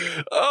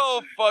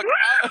 Oh fuck.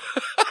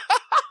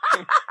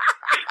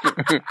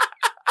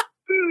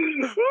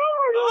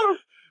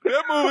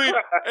 That movie.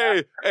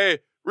 Hey.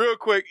 Real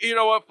quick, you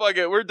know what? Fuck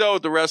it. We're done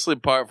with the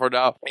wrestling part for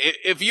now.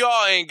 If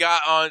y'all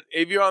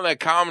if you're on that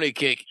comedy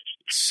kick,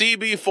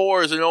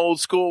 CB4 is an old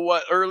school,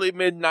 early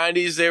mid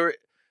 90s. They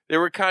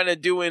were kind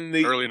of doing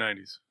the early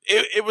 90s.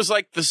 It was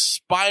like the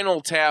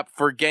Spinal Tap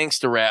for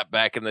gangster rap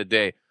back in the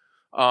day.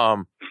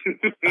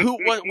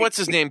 What's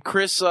his name?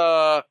 Chris. It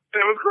was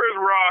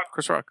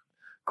Chris Rock.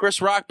 Chris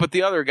Rock, but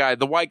the other guy,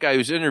 the white guy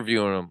who's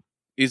interviewing him,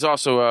 he's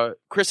also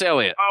Chris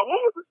Elliott. What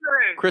was his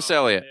name? Chris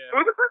Elliott. Yeah.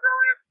 Was it Chris Elliott?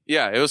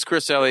 Yeah, it was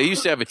Chris Elliott. He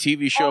used to have a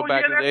TV show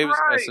back in the day. It was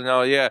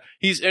SNL. Yeah,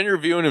 he's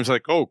interviewing him. He's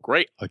like, "Oh,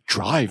 great, a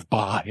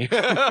drive-by."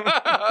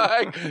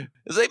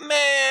 It's like,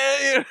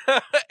 man,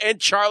 and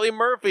Charlie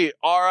Murphy,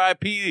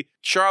 R.I.P.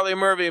 Charlie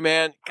Murphy,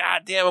 man.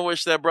 God damn, I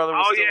wish that brother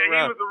was still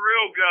around. He was the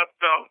real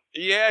Gusto.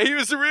 Yeah, he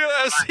was the real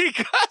SC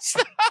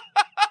Gusto.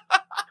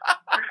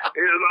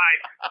 It was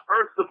like,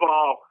 first of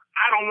all,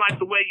 I don't like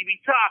the way you be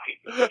talking.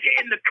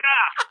 Get in the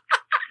car.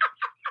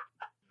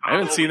 I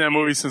haven't seen that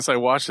movie since I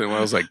watched it when I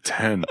was like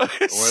 10 or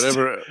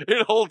whatever.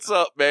 It holds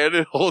up, man.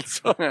 It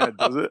holds up. Yeah,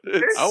 does it?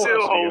 It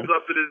still holds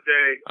up to this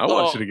day. I'll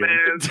watch it again.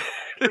 Man. Especially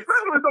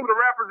some of the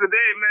rappers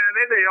today, man.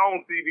 They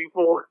own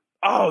CB4.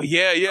 Oh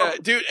yeah,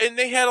 dude. And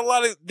they had a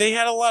lot of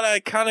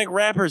iconic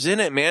rappers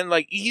in it, man.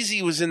 Like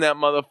Easy was in that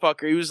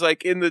motherfucker. He was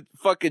like in the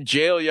fucking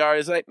jail yard.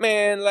 He's like,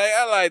 man, like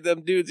I like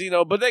them dudes, you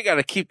know, but they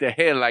gotta keep their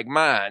hair like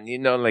mine, you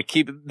know, like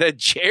keep that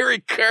Jerry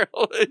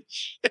curl and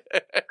shit. Oh wait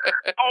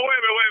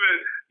a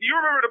minute. You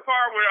remember the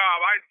part where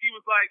Ice-T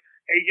was like,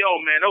 Hey, yo,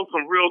 man, those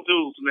some real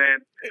dudes, man.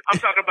 I'm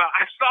talking about,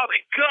 I saw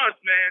their guns,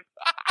 man.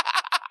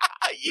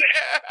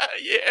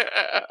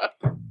 Yeah.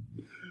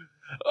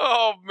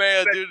 Oh,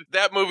 man, dude.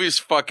 That movie's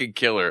fucking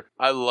killer.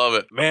 I love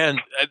it. Man,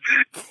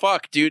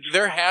 fuck, dude.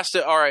 There has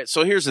to... All right,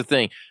 so here's the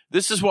thing.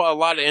 This is what a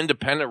lot of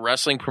independent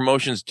wrestling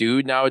promotions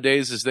do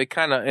nowadays is they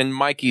kind of... And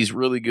Mikey's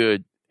really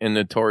good and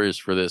notorious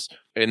for this.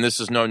 And this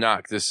is no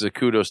knock. This is a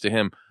kudos to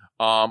him.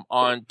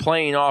 On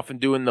playing off and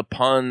doing the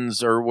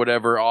puns or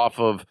whatever off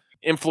of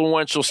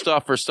influential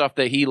stuff or stuff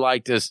that he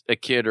liked as a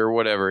kid or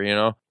whatever, you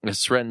know?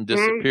 He's threatening to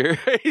disappear.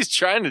 He's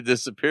trying to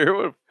disappear.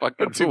 What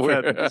fucking too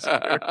fat to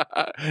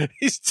disappear.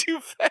 He's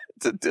too fat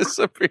to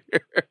disappear.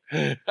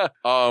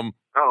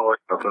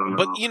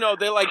 But you know,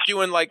 they like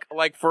doing like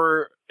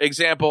for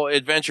example,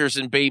 adventures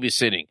in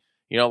babysitting.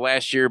 You know,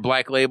 last year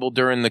Black Label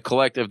during the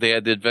collective they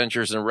had the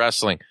adventures in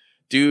wrestling.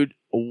 Dude,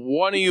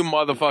 one of you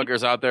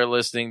motherfuckers out there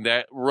listening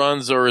that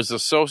runs or is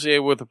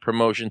associated with a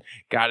promotion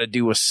got to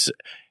do a.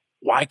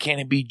 Why can't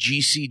it be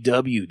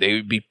GCW? They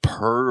would be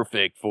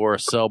perfect for a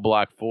Cell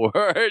Block 4.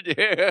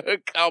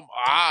 Dude, come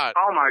on.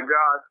 Oh, my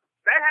God.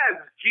 That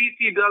has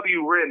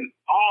GCW written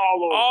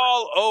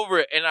all over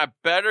it. And I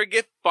better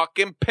get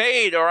fucking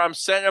paid or I'm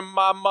sending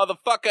my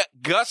motherfucker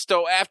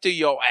Gusto after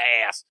your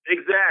ass.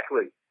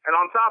 Exactly. And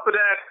on top of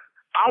that,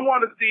 I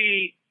want to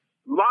see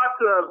lots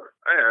of...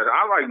 Man,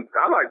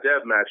 I like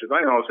death matches. I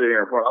ain't gonna sit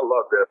here in front. I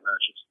love death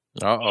matches.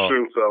 Uh-oh.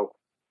 True, so...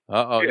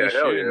 Yeah,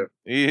 hell yeah.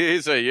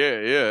 He's a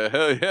yeah,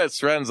 hell yeah.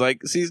 Friends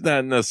like he's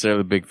not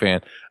necessarily a big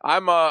fan.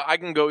 I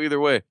can go either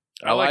way.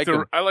 I like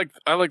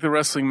the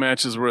wrestling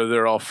matches where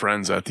they're all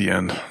friends at the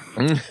end.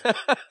 I mean,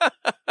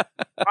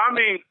 I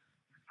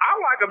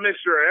like a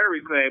mixture of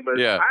everything, but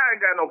yeah. I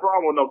ain't got no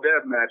problem with no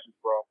death matches,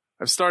 bro.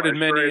 I've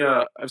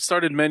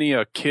started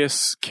many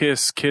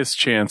kiss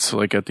chants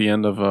like at the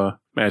end of a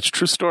match.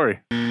 True story.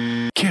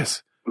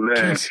 Kiss.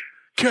 Man.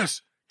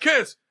 Kiss.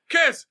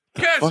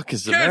 The fuck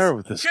is the matter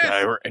with this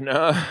guy right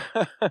now?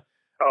 I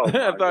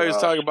thought he was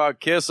talking about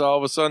Kiss all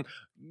of a sudden.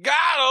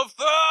 God of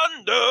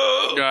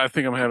Thunder! Yeah, I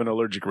think I'm having an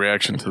allergic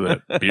reaction to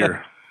that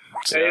beer.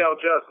 Hey,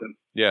 Justin.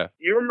 Yeah.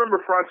 You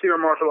remember Frontier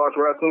Martial Arts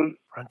Wrestling?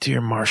 Frontier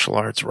Martial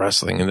Arts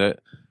Wrestling. And that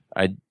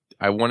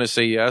I want to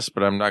say yes,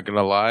 but I'm not going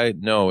to lie.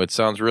 No, it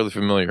sounds really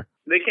familiar.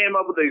 They came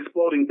up with the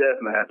Exploding Death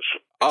Match.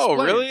 Oh,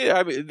 really?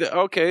 I mean,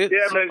 okay.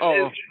 Yeah,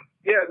 man.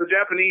 Yeah, the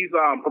Japanese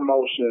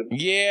promotion.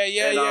 Yeah.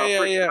 Hayabusa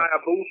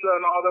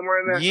and all them were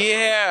in there.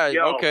 Yeah.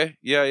 Yo, okay.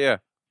 Yeah.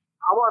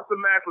 I watched the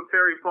match with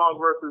Terry Funk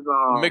versus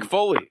Mick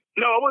Foley.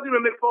 No, it wasn't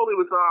even Mick Foley.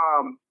 It was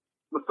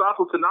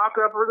Masato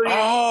Tanaka, I believe.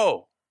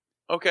 Oh,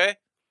 okay.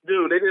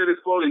 Dude, they did an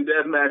Exploding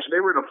Death Match. They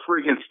were in a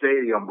freaking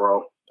stadium,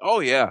 bro. Oh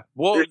yeah.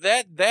 Well,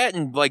 that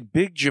and like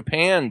Big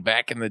Japan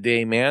back in the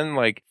day, man.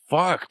 Like,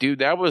 fuck, dude,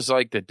 that was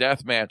like the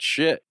death match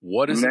shit.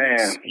 What is an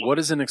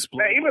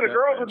Exploding? Man, even the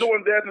girls were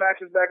doing death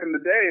matches back in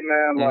the day,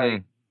 man.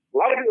 Like a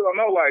lot of people don't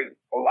know. Like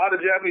a lot of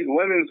Japanese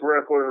women's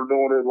wrestlers were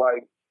doing it.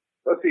 Like,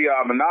 let's see,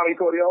 Minami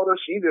Toyota,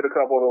 she did a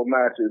couple of those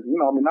matches.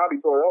 You know, Minami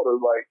Toyota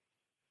is like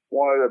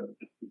one of the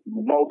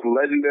most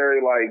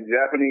legendary like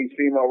Japanese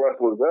female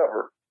wrestlers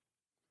ever.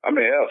 I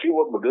mean, hell, she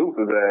was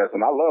Medusa's ass, and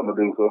I love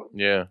Medusa.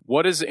 Yeah.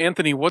 What's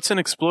an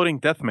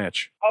Exploding Death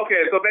Match?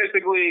 Okay, so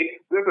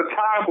basically, there's a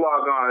time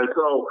block on it.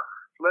 So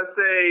let's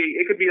say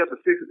it could be 30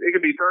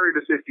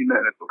 to 60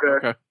 minutes.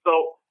 Okay.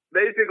 So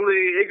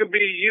basically, it could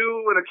be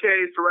you in a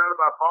cage surrounded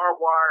by barbed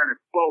wire and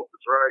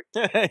explosives, right?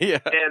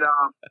 Yeah.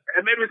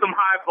 And maybe some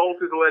high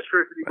voltage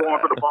electricity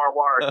going for the barbed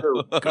wire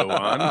too. Go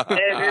on.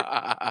 And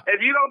if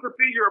you don't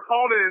defeat your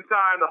opponent in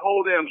time, the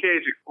whole damn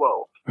cage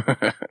explodes.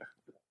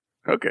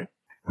 Okay.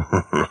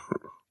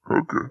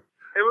 Okay.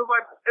 It was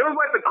like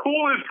the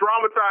coolest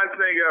dramatized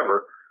thing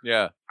ever.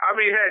 Yeah. I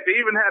mean, heck, they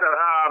even had a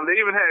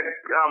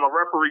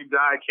referee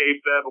die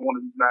kayfabe in one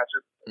of these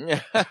matches.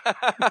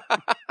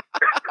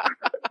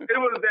 It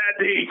was that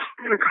deep.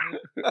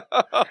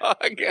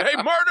 Okay,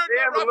 murder.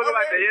 They have it looking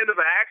like the end of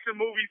an action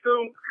movie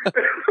too.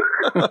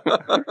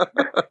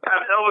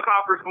 Have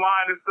helicopters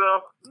flying and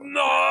stuff.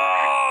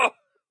 No.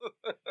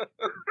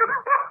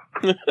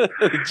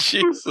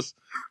 Jesus.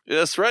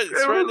 That's right.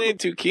 That's right. They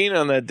ain't too keen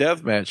on that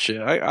deathmatch shit.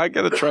 I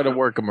gotta try to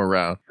work them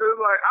around. It's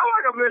like I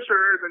like a mixture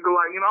of everything.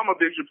 Like, I'm a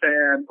Big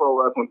Japan pro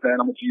wrestling fan.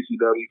 I'm a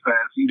GCW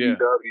fan.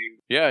 CCW.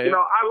 Yeah.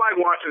 I like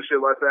watching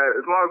shit like that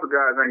as long as the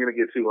guys ain't gonna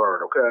get too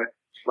hurt. Okay.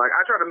 Like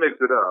I try to mix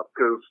it up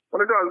because when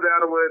it comes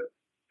down to it,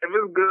 if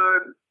it's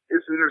good,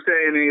 it's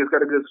entertaining. It's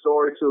got a good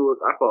story to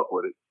it. I fuck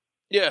with it.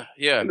 Yeah.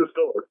 It's a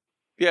story.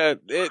 Yeah,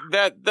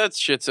 that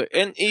shit's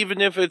and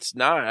even if it's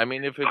not, I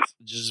mean, if it's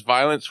just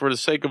violence for the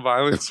sake of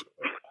violence,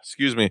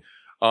 excuse me,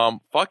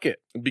 fuck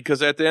it.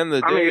 Because at the end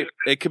of the day,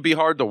 it could be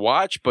hard to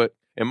watch, but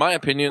in my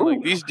opinion,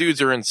 like these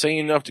dudes are insane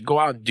enough to go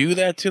out and do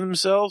that to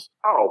themselves.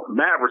 Oh,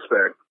 mad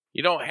respect.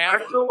 You don't have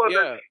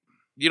to,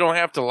 you don't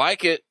have to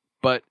like it,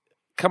 but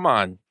come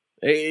on,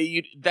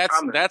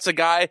 that's a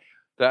guy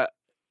that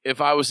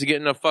if I was to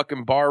get in a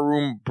fucking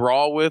barroom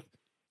brawl with,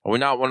 I would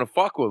not want to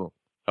fuck with him.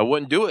 I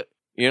wouldn't do it.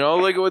 You know,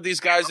 look at what these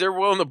guys, they're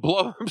willing to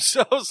blow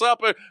themselves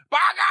up and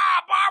barbed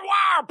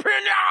wire,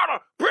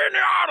 pinata,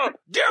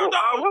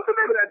 dildo. What's the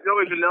name of that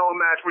Joey Janela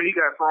match where he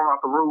got thrown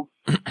off the roof?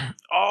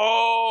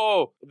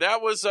 Oh,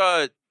 that was,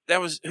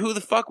 who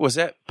the fuck was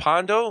that?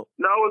 Pondo?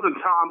 No, it wasn't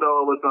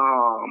Tondo. It was,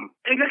 I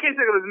can't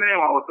think of his name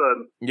all of a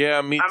sudden.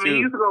 Yeah, me too. I mean, he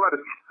used to go by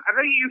I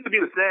think he used to be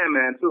the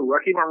Sandman, too.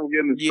 I keep on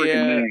forgetting his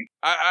freaking name.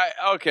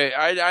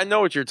 I know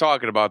what you're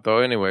talking about, though,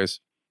 anyways.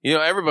 You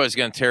know, everybody's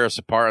going to tear us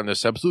apart on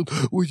this episode.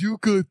 Well, you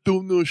guys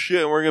don't know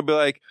shit. And we're going to be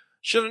like,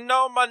 should have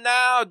known by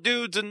now,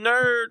 dude's a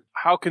nerd.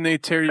 How can they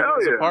tear you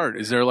guys apart?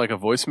 Is there like a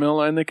voicemail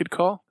line they could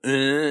call?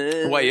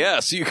 Well,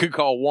 yes. You could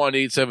call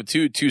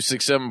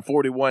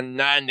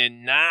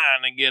 1-872-267-4199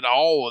 and get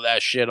all of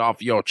that shit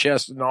off your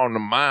chest and on the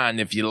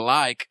mind if you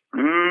like.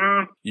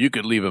 Mm-hmm. You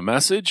could leave a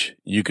message.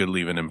 You could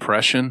leave an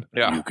impression.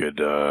 Yeah. You could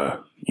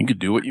do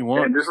what you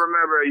want. And just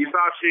remember, you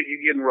talk shit,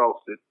 you're getting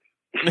roasted.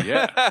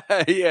 Yeah.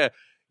 Yeah.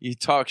 You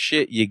talk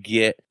shit, you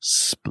get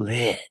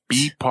split.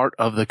 Be part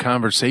of the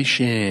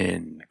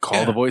conversation.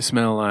 Call the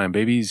voicemail line,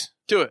 babies.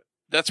 Do it.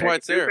 That's why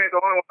it's there. You ain't the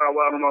only one I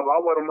let them up.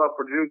 I'll let them up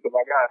for juice if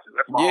I got you.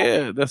 That's my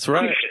Yeah, that's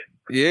right.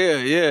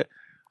 Yeah.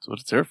 That's what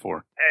it's there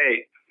for.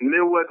 Hey,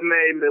 Midwest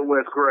made,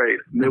 Midwest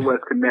great.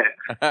 Midwest connect.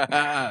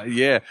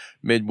 Yeah,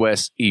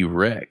 Midwest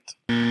erect.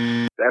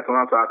 That's what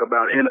I'm talking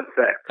about, in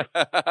effect.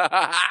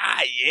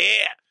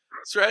 Yeah.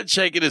 Fred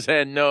shaking his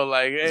head no,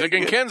 like, It's like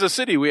in Kansas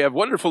City, we have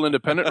wonderful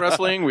independent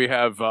wrestling. We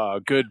have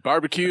good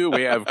barbecue.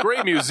 We have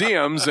great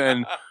museums,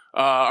 and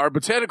our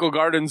botanical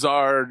gardens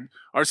are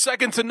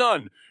second to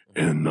none.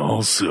 And then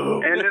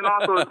also, it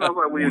sounds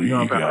like we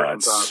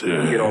got sex.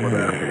 Get over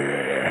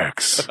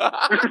that.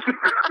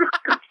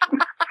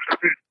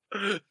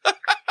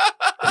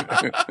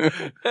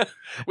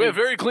 We have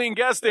very clean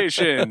gas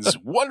stations,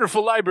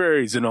 wonderful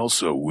libraries, and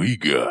also we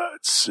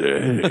got sex.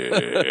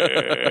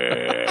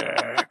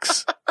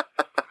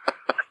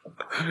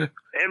 And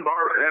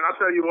I'll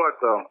tell you what,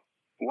 though,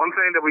 one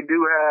thing that we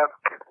do have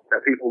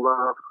that people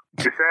love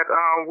is that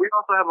we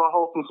also have a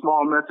wholesome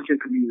small Mexican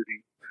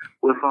community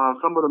with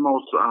some of the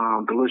most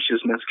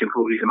delicious Mexican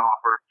food we can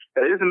offer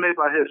that isn't made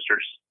by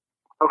hipsters.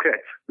 Okay,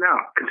 now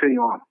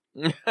continue on.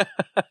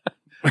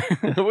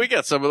 We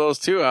got some of those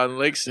too on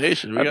Lake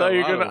Station. I thought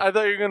you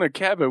were gonna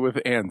cap it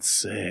with and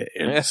sex.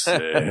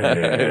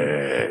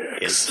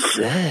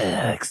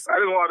 Sex. I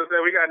didn't want to say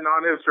we got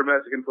non-hipster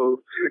Mexican food.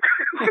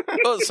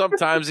 Well,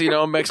 sometimes,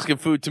 Mexican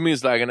food to me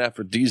is like an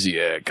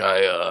aphrodisiac.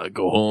 I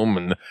go home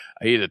and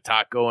I eat a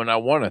taco and I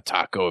want a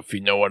taco, if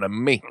you know what I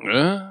mean.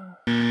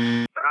 Giggity.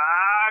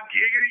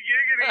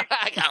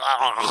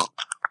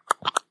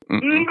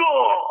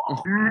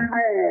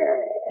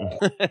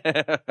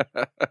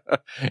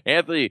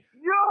 Anthony.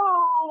 Yo,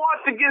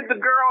 want to get the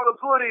girl the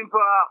pudding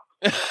pop.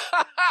 And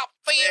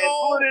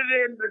put it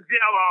in the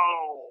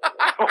jello.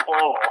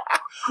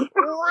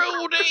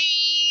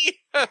 Rudy.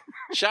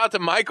 Shout out to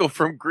Michael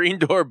from Green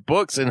Door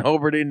Books in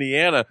Hobart,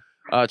 Indiana.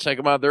 Check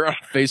them out. They're on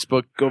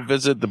Facebook. Go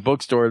visit the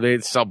bookstore. They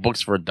sell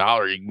books for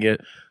 $1. You can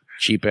get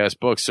cheap ass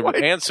books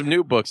and some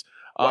new books.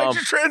 Why'd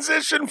you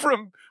transition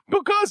from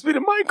Bill Cosby to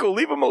Michael?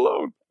 Leave him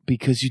alone.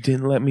 Because you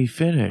didn't let me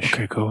finish.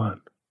 Okay, go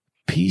on.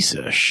 Piece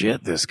of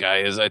shit this guy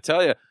is, I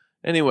tell you.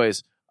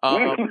 Anyways,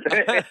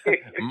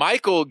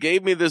 Michael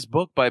gave me this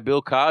book by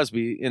Bill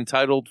Cosby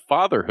entitled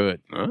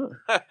Fatherhood.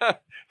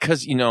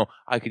 Because,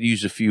 I could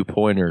use a few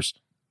pointers.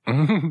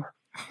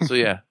 So,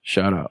 yeah,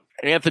 shout out.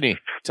 Anthony,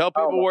 tell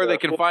people where they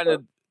can find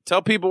the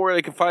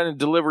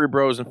Delivery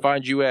Bros and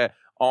find you at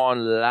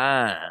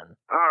online.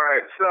 All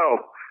right,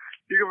 so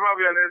you can find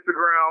me on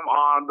Instagram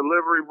on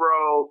Delivery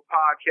Bros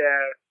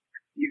Podcast.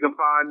 You can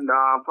find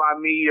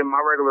me and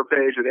my regular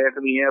page at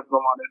Anthony Anthem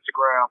on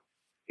Instagram.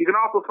 You can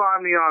also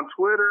find me on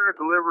Twitter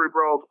at Delivery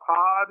Bros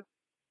Pod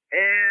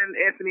and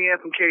Anthony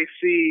Anthem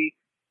KC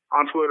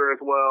on Twitter as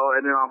well.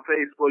 And then on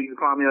Facebook, you can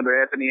find me under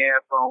Anthony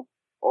Anthem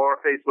or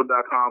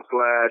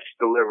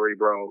Facebook.com/Delivery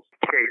Bros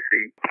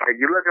KC.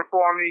 If you're looking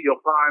for me,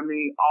 you'll find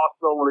me.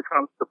 Also, when it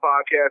comes to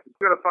podcasts,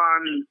 you're going to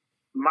find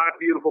my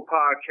beautiful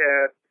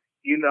podcast,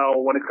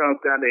 when it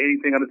comes down to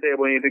anything on the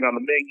table, anything on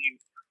the menu.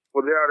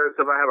 Regardless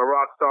if I have a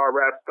rock star,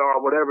 rap star,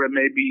 whatever it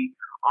may be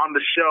on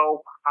the show,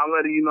 I'm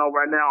letting you know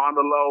right now on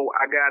the low,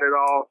 I got it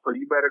all, so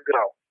you better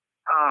go.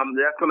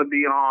 That's going to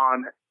be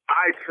on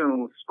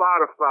iTunes,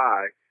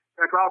 Spotify.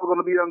 That's also going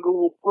to be on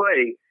Google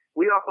Play.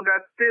 We also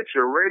got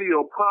Stitcher,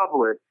 Radio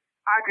Public.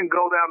 I can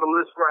go down the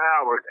list for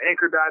hours.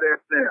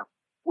 Anchor.fm.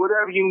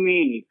 Whatever you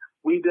need,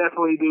 we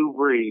definitely do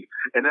breathe.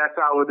 And that's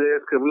how it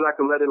is, because we like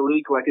to let it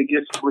leak like it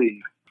gets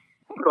sleeved.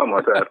 Something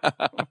like that.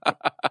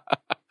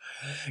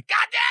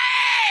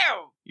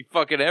 Goddamn! You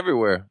fucking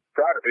everywhere.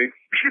 Try to be.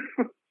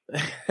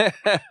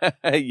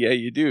 Yeah,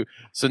 you do.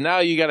 So now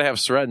you got to have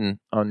Sretton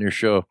on your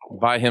show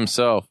by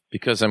himself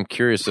because I'm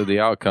curious of the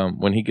outcome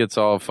when he gets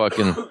all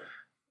fucking.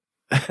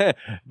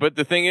 But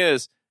the thing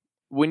is,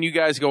 when you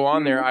guys go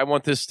on there, I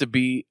want this to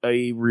be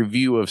a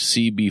review of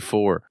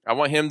CB4. I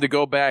want him to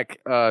go back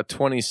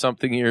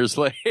 20-something years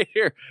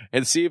later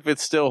and see if it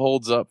still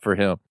holds up for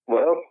him.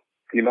 Well,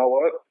 you know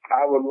what?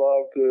 I would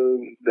love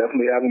to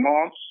definitely have him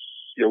on.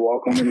 You're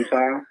welcome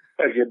anytime.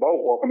 Heck, you're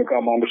both welcome to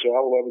come on the show. I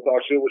would love to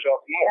talk shit with y'all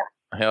some more.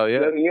 Hell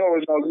yeah. You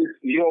always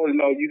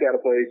know you got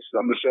a place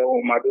on the show,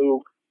 my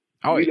dude.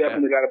 Oh, you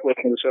definitely got a place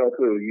on the show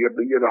too. You're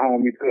the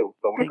homie too.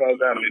 So when it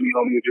comes down to any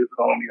homie, you're just a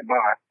homie of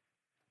mine.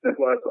 And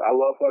plus, I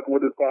love fucking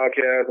with this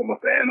podcast. I'm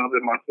a fan of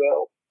it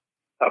myself.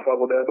 I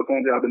fuck with the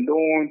episodes y'all been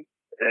doing,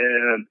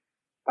 and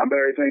I'm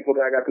very thankful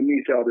that I got to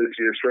meet y'all this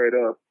year, straight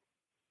up.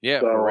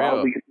 Yeah, so for real. I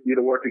hope we continue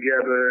to work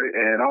together,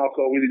 and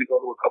also we need to go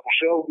to a couple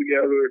shows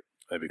together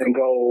and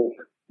go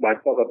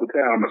like fuck up the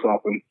town or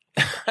something,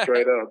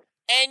 straight up.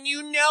 And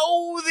you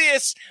know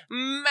this,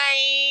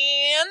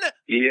 man.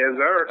 Yes,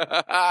 sir.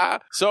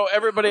 So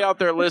everybody out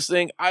there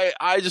listening,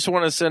 I just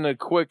want to send a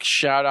quick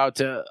shout out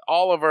to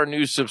all of our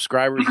new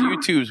subscribers.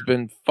 YouTube's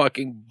been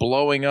fucking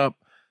blowing up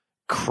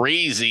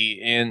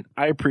crazy, and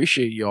I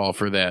appreciate you all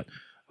for that.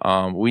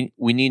 We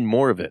need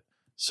more of it.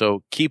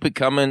 So keep it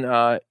coming.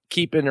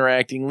 Keep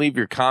interacting. Leave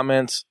your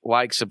comments.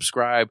 Like,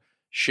 subscribe,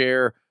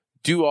 share,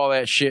 do all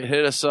that shit.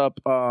 Hit us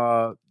up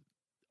on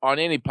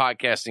any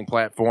podcasting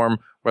platform,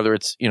 whether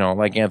it's,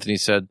 like Anthony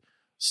said,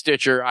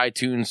 Stitcher,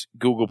 iTunes,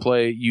 Google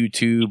Play,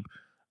 YouTube,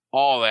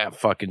 all that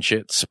fucking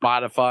shit.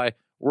 Spotify.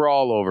 We're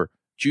all over.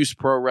 Juice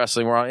Pro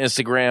Wrestling. We're on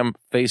Instagram,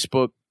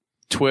 Facebook,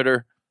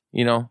 Twitter.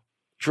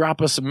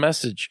 Drop us a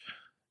message.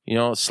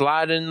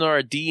 Slide into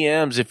our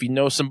DMs if you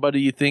know somebody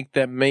you think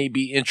that may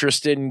be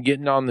interested in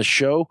getting on the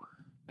show,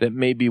 that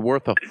may be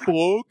worth a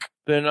fuck,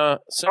 then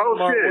send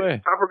them our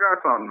way. I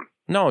forgot something.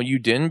 No, you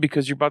didn't,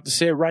 because you're about to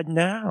say it right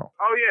now.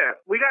 Oh, yeah.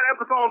 We got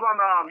episodes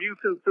on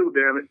YouTube, too,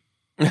 damn it.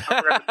 I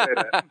forgot to say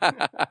that.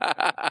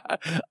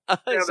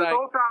 This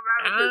whole time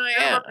I was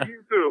just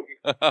YouTube.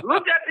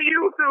 Look at the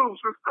YouTube.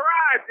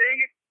 Subscribe, dang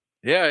it.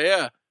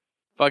 Yeah.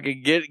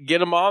 Fucking get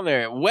them on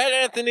there. Wet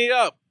Anthony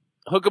up.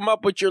 Hook him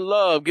up with your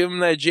love. Give him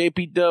that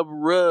JP Dub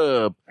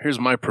rub. Here's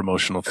my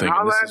promotional thing.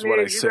 And this is what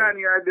I say. You got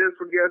any ideas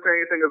for guests or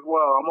anything as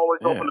well? I'm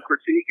always open to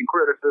critique and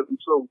criticism,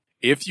 too.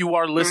 If you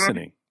are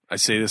listening, I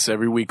say this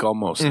every week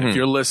almost. If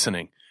you're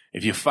listening,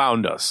 if you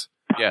found us,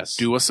 yes,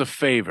 do us a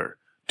favor.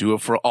 Do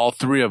it for all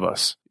three of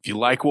us. If you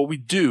like what we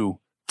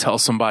do, tell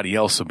somebody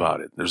else about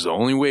it. There's the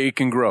only way it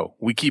can grow.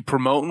 We keep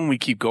promoting. We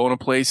keep going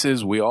to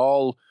places. We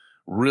all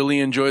really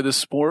enjoy this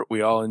sport.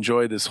 We all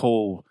enjoy this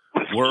whole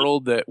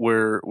world that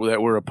we're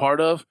a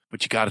part of,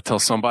 but you got to tell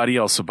somebody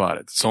else about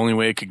it. It's the only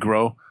way it could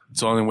grow.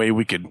 It's the only way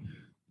we could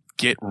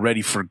get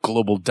ready for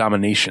global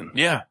domination.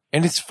 Yeah,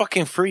 and it's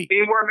fucking free.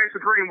 Teamwork makes the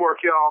dream work,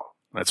 y'all.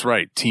 That's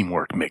right.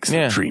 Teamwork makes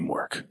the dream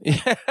work.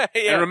 Yeah.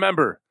 And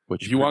remember,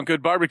 if you want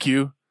good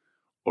barbecue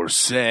or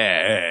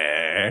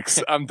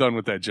sex, I'm done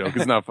with that joke.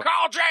 It's not fun.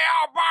 Call JR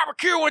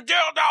Barbecue and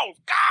Dildos.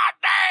 God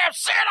damn,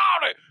 sit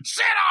on it,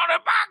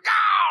 by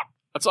God.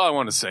 That's all I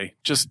want to say.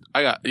 Just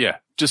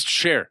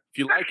share if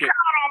you like it.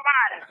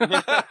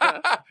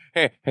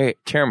 Hey,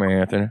 tell me,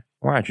 Anthony,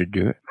 why'd you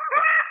do it?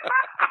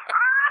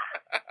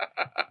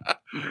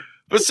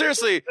 But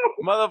seriously,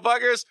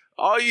 motherfuckers,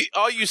 all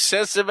you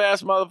sensitive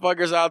ass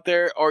motherfuckers out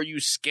there, or you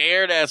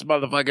scared ass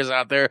motherfuckers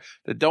out there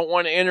that don't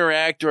want to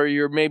interact, or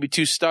you're maybe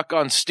too stuck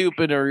on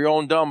stupid or your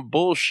own dumb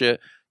bullshit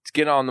to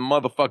get on the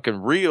motherfucking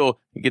real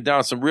and get down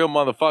with some real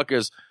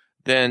motherfuckers,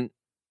 then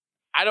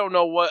I don't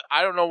know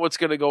what's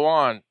gonna go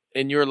on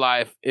in your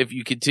life if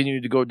you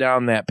continue to go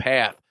down that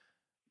path.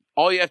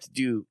 All you have to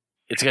do,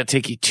 it's going to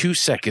take you 2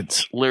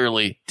 seconds,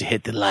 literally, to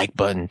hit the like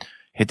button,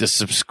 hit the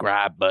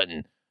subscribe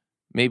button,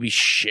 maybe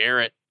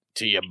share it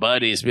to your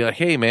buddies. Be like,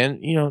 hey,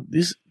 man,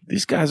 these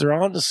guys are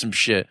on to some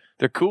shit.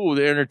 They're cool.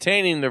 They're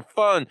entertaining. They're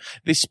fun.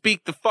 They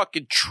speak the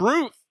fucking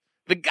truth,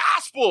 the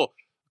gospel,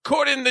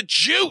 according to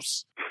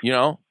Juice.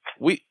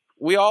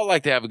 We all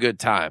like to have a good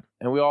time,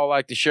 and we all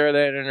like to share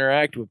that and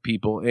interact with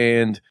people.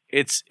 And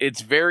it's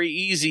very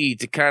easy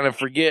to kind of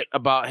forget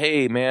about,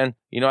 hey, man,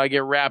 I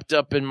get wrapped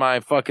up in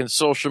my fucking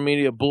social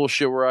media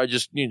bullshit where I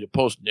just need to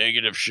post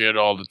negative shit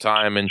all the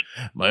time and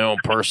my own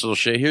personal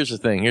shit. Here's the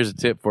thing. Here's a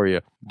tip for you.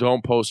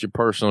 Don't post your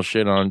personal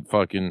shit on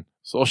fucking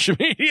social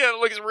media. It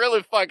looks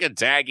really fucking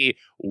tacky.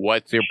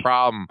 What's your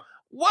problem?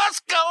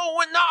 What's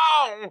going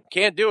on?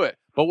 Can't do it.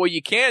 But what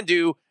you can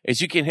do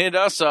is you can hit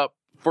us up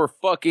for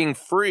fucking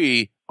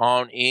free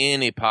on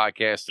any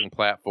podcasting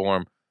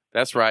platform.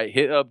 That's right.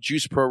 Hit up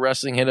Juice Pro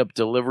Wrestling. Hit up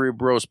Delivery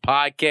Bros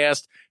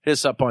Podcast. Hit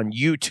us up on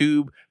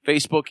YouTube,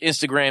 Facebook,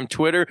 Instagram,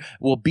 Twitter.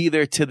 We'll be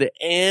there to the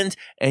end.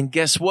 And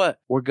guess what?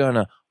 We're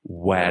gonna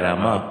wet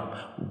them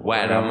up.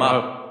 Wet them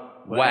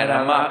up. Wet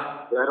them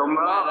up. Wet them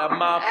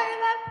up.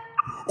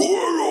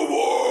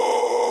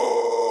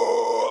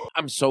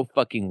 I'm so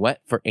fucking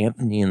wet for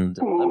Anthony and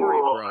Delivery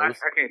Bros.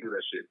 I can't do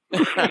that shit.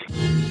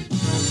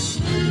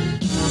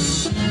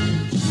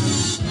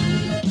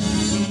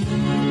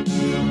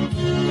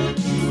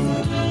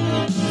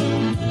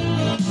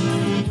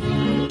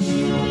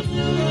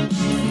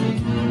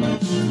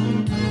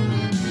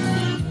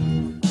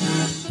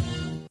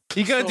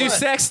 You gonna do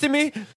sex to me?